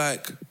it's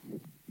like,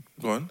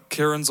 go on.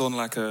 Kieran's on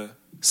like a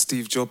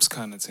Steve Jobs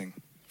kind of thing.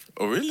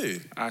 Oh,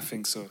 really? I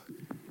think so.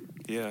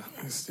 Yeah.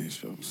 Steve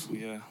Jobs.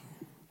 Yeah.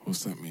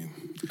 What's that mean?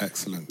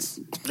 Excellence.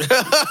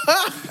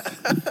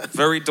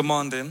 Very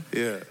demanding.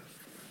 Yeah.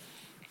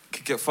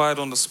 Could get fired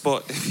on the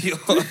spot if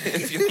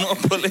you're not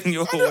pulling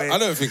your weight. I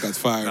don't think I'd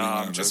fire him I'm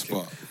on the joking.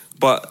 spot.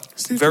 But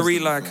Steve very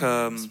Jobs like doesn't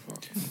fire him on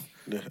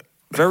the spot.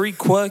 very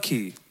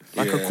quirky.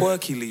 Like a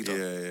quirky leader.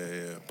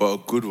 Yeah. But a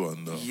good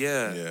one though.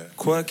 Yeah.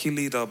 Quirky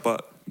leader,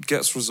 but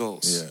gets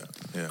results.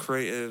 Yeah.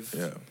 Creative.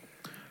 Yeah.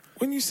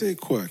 When you say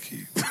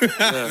quirky,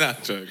 Yeah.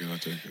 I'm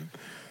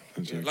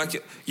joking.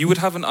 Like you would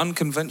have an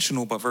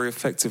unconventional but very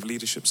effective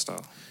leadership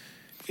style.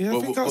 Yeah,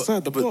 I think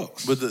outside the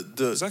box. But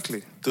the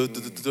Exactly. don't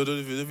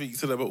you think you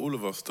said that about all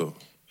of us though?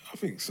 I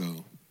think so.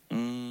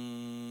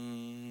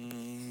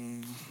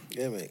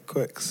 Yeah, mate.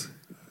 Quirks.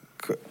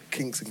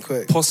 Kinks and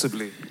quirks.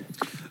 Possibly.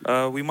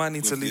 We might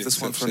need to leave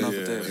this one for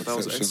another day. That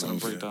was an exception excellent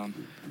of, breakdown.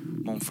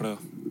 Mon frère.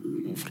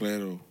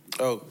 Monflero.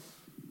 Oh,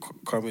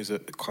 Kwame's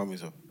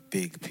a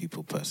big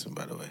people person,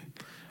 by the way.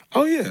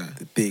 Oh yeah,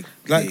 Big.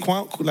 I've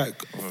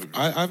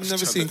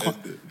never seen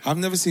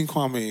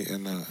Kwame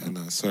in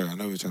a. Sorry, I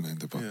know we're trying to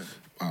end it, but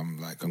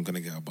I'm gonna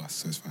get a bus,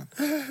 so it's fine.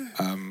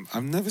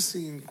 I've never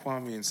seen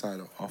Kwame inside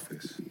an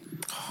office,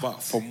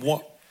 but from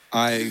what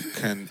I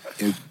can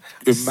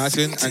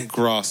imagine and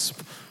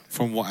grasp,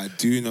 from what I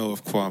do know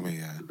of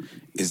Kwame,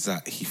 is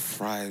that he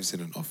thrives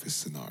in an office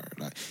scenario.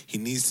 Like he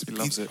needs to, He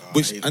loves it.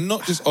 and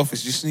not just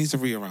office, just needs to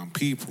be around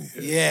people.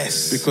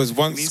 Yes. Because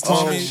once needs to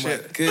Kwame,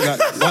 chat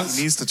shit.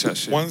 He needs to chat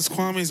shit. Once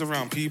Kwame's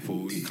around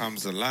people, he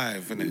comes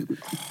alive, innit?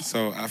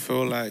 So I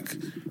feel like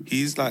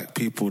he's like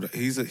people that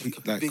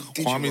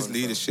Kwame's Digimon,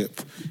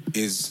 leadership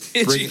is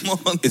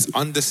Digimon. is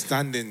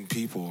understanding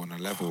people on a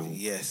level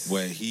yes.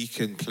 where he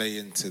can play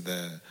into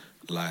their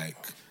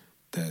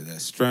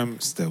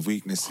strengths, their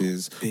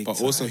weaknesses, Big but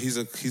time. also he's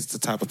the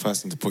type of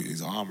person to put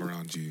his arm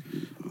around you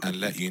and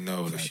let you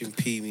know Pushing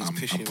I'm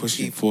pushing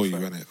pushing people, for you,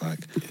 fam. innit? Like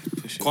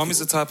Kwame's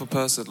the type of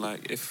person,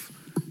 like, if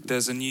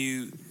there's a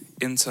new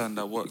intern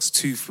that works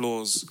 2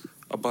 floors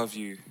above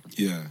you,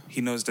 yeah,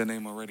 he knows their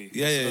name already.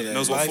 Yeah. He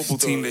knows what Life football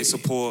team they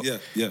support.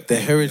 yeah,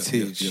 Their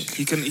heritage. yeah.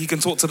 He can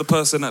talk to the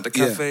person at the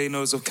cafe,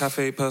 knows of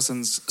cafe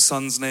person's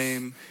son's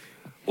name,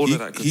 all of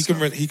that good he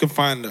stuff. he can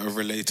find a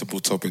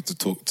relatable topic to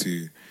talk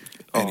to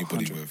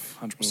anybody 100%.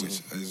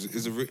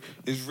 with, which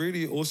is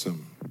really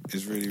awesome.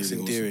 It's really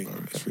endearing. awesome,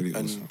 bro. It's really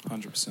And awesome.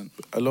 100%.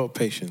 A lot of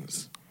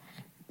patience.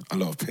 A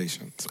lot of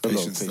patience. A lot of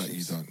Patience that you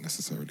patience. don't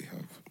necessarily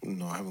have.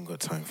 No, I haven't got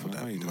time for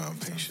that you don't amount have of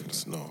time for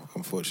patience. that. No,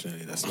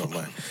 unfortunately, that's not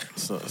my.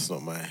 It's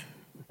not my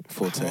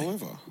forte.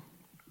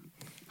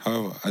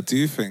 However, I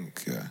do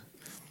think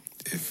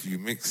if you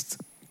mixed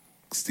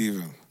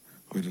Stephen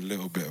with a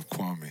little bit of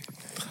Kwame,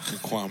 and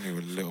Kwame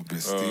with a little bit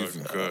of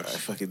Stephen,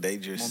 Fucking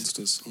dangerous.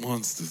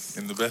 monsters.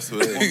 In the best way.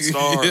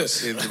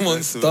 Monstars. In the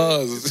Monsters.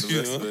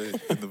 best way.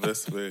 In the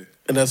best way.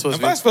 And that's what's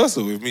And vice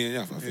versa with me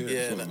and Yaf, I think.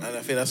 Yeah, and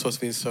I think that's what's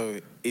been so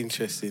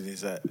interesting is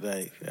that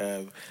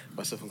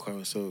myself and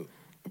Kwame are so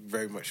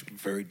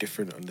very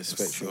different on the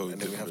spectrum, so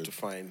and then we have different. to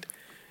find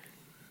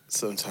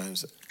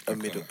sometimes a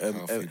middle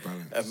healthy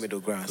balance. a middle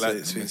ground. Like, so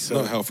it's been so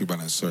Not healthy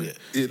balance, sorry.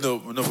 Yeah. Yeah, no,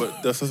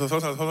 but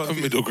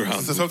sometimes middle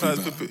ground So would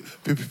be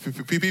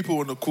sometimes people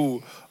on the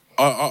call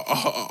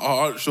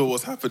aren't sure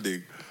what's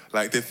happening.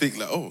 Like they think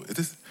like, oh, is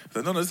this?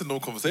 Like, no, this is no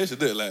conversation.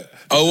 There, like,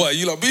 Oh, what?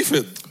 You like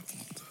beefing?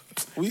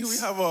 we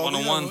have a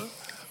One-on-one.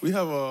 We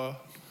have a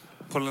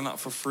Pulling up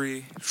for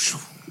free.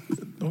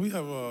 we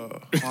have a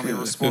Kwame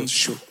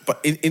responds. But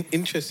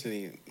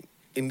interestingly,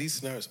 in these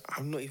scenarios,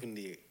 I'm not even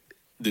the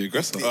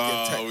aggressor.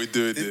 we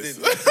doing this.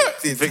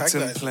 the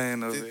Victim antagonist.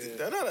 playing over here.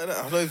 No,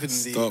 I'm not even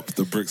the. Stop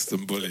the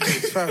Brixton bully.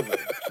 Fam,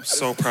 I'm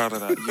so proud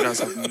of that. You guys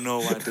have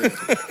no idea.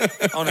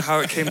 I don't know how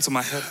it came to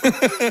my head.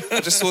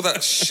 I just saw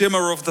that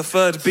shimmer of the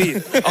third beat.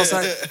 I was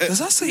like, does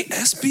that say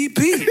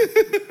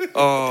SBB?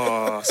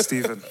 Oh,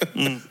 Stephen.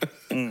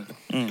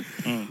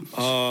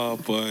 Oh,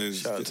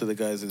 boys. Shout out to the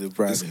guys in the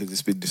brand who've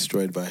just been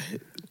destroyed by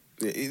it.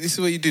 This is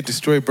what you do: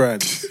 destroy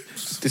brands,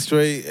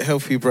 destroy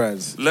healthy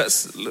brands.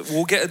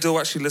 We'll get Adil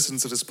actually listen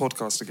to this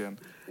podcast again,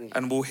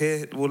 and we'll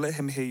let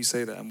him hear you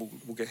say that, and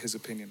we'll get his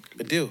opinion.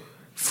 A deal.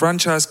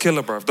 Franchise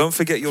killer, bruv. Don't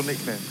forget your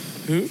nickname.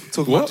 Who?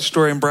 Talk about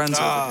destroying brands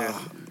over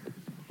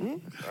here.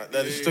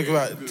 Let's talk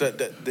about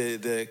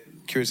the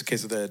curious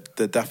case of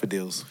the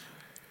daffodils.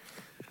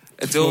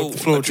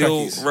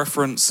 Adil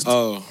referenced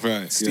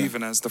right,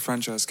 Stephen as the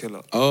franchise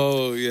killer.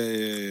 Oh,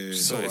 yeah.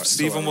 So if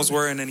Stephen was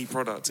wearing any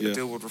product,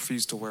 Adil would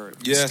refuse to wear it.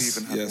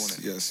 Stephen had worn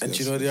it. And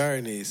do you know the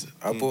irony is,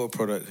 I bought a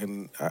product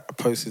and I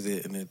posted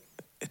it, and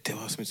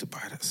Adil asked me to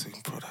buy that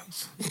same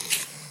product.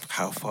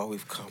 How far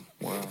we've come.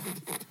 Wow.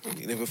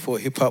 You never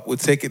thought hip-hop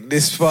would take it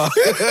this far.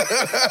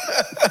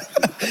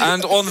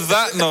 And on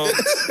that note,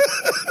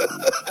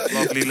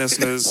 lovely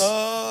listeners.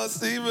 Oh,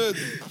 Stephen.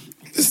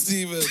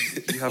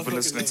 You have been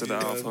listening to the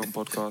Out of Home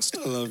podcast.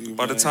 I love you,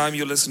 By the time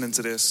you're listening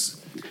to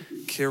this,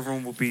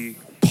 Kieran will be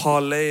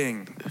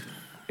parlaying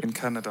in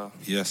Canada.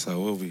 Yes, I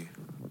will be.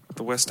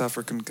 The West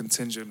African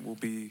contingent will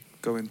be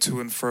going to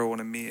and fro on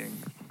a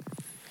meeting.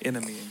 In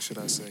a meeting, should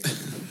I say.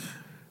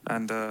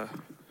 And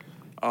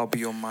I'll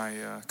be on my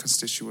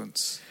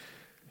constituents.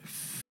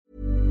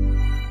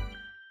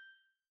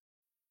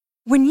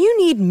 When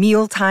you need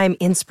mealtime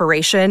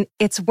inspiration,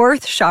 it's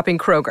worth shopping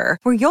Kroger,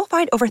 where you'll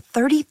find over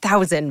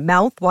 30,000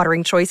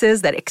 mouth-watering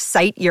choices that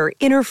excite your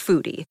inner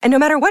foodie. And no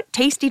matter what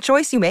tasty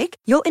choice you make,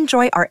 you'll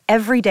enjoy our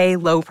everyday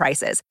low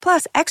prices,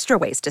 plus extra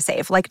ways to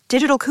save, like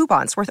digital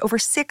coupons worth over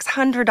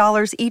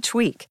 $600 each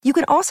week. You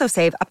can also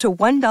save up to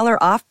 $1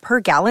 off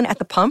per gallon at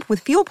the pump with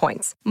fuel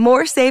points.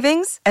 More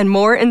savings and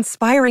more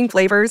inspiring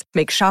flavors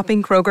make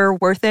shopping Kroger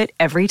worth it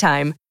every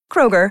time.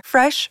 Kroger,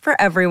 fresh for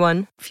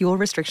everyone. Fuel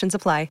restrictions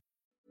apply.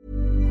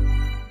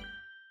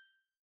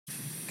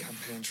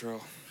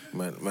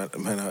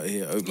 Man out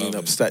here opening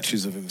up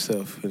statues of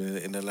himself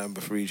in the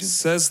Lambeth region.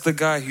 Says the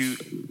guy who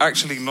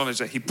actually acknowledged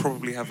that he'd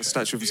probably have a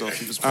statue of himself.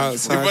 He was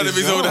outside in front of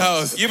his own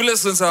house. You've been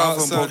listening to our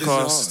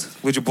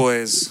podcast with your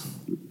boys,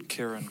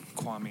 Kieran,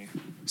 Kwame,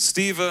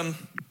 Stephen,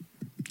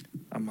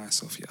 and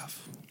myself, Yaf.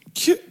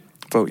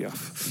 Vote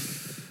Yaf.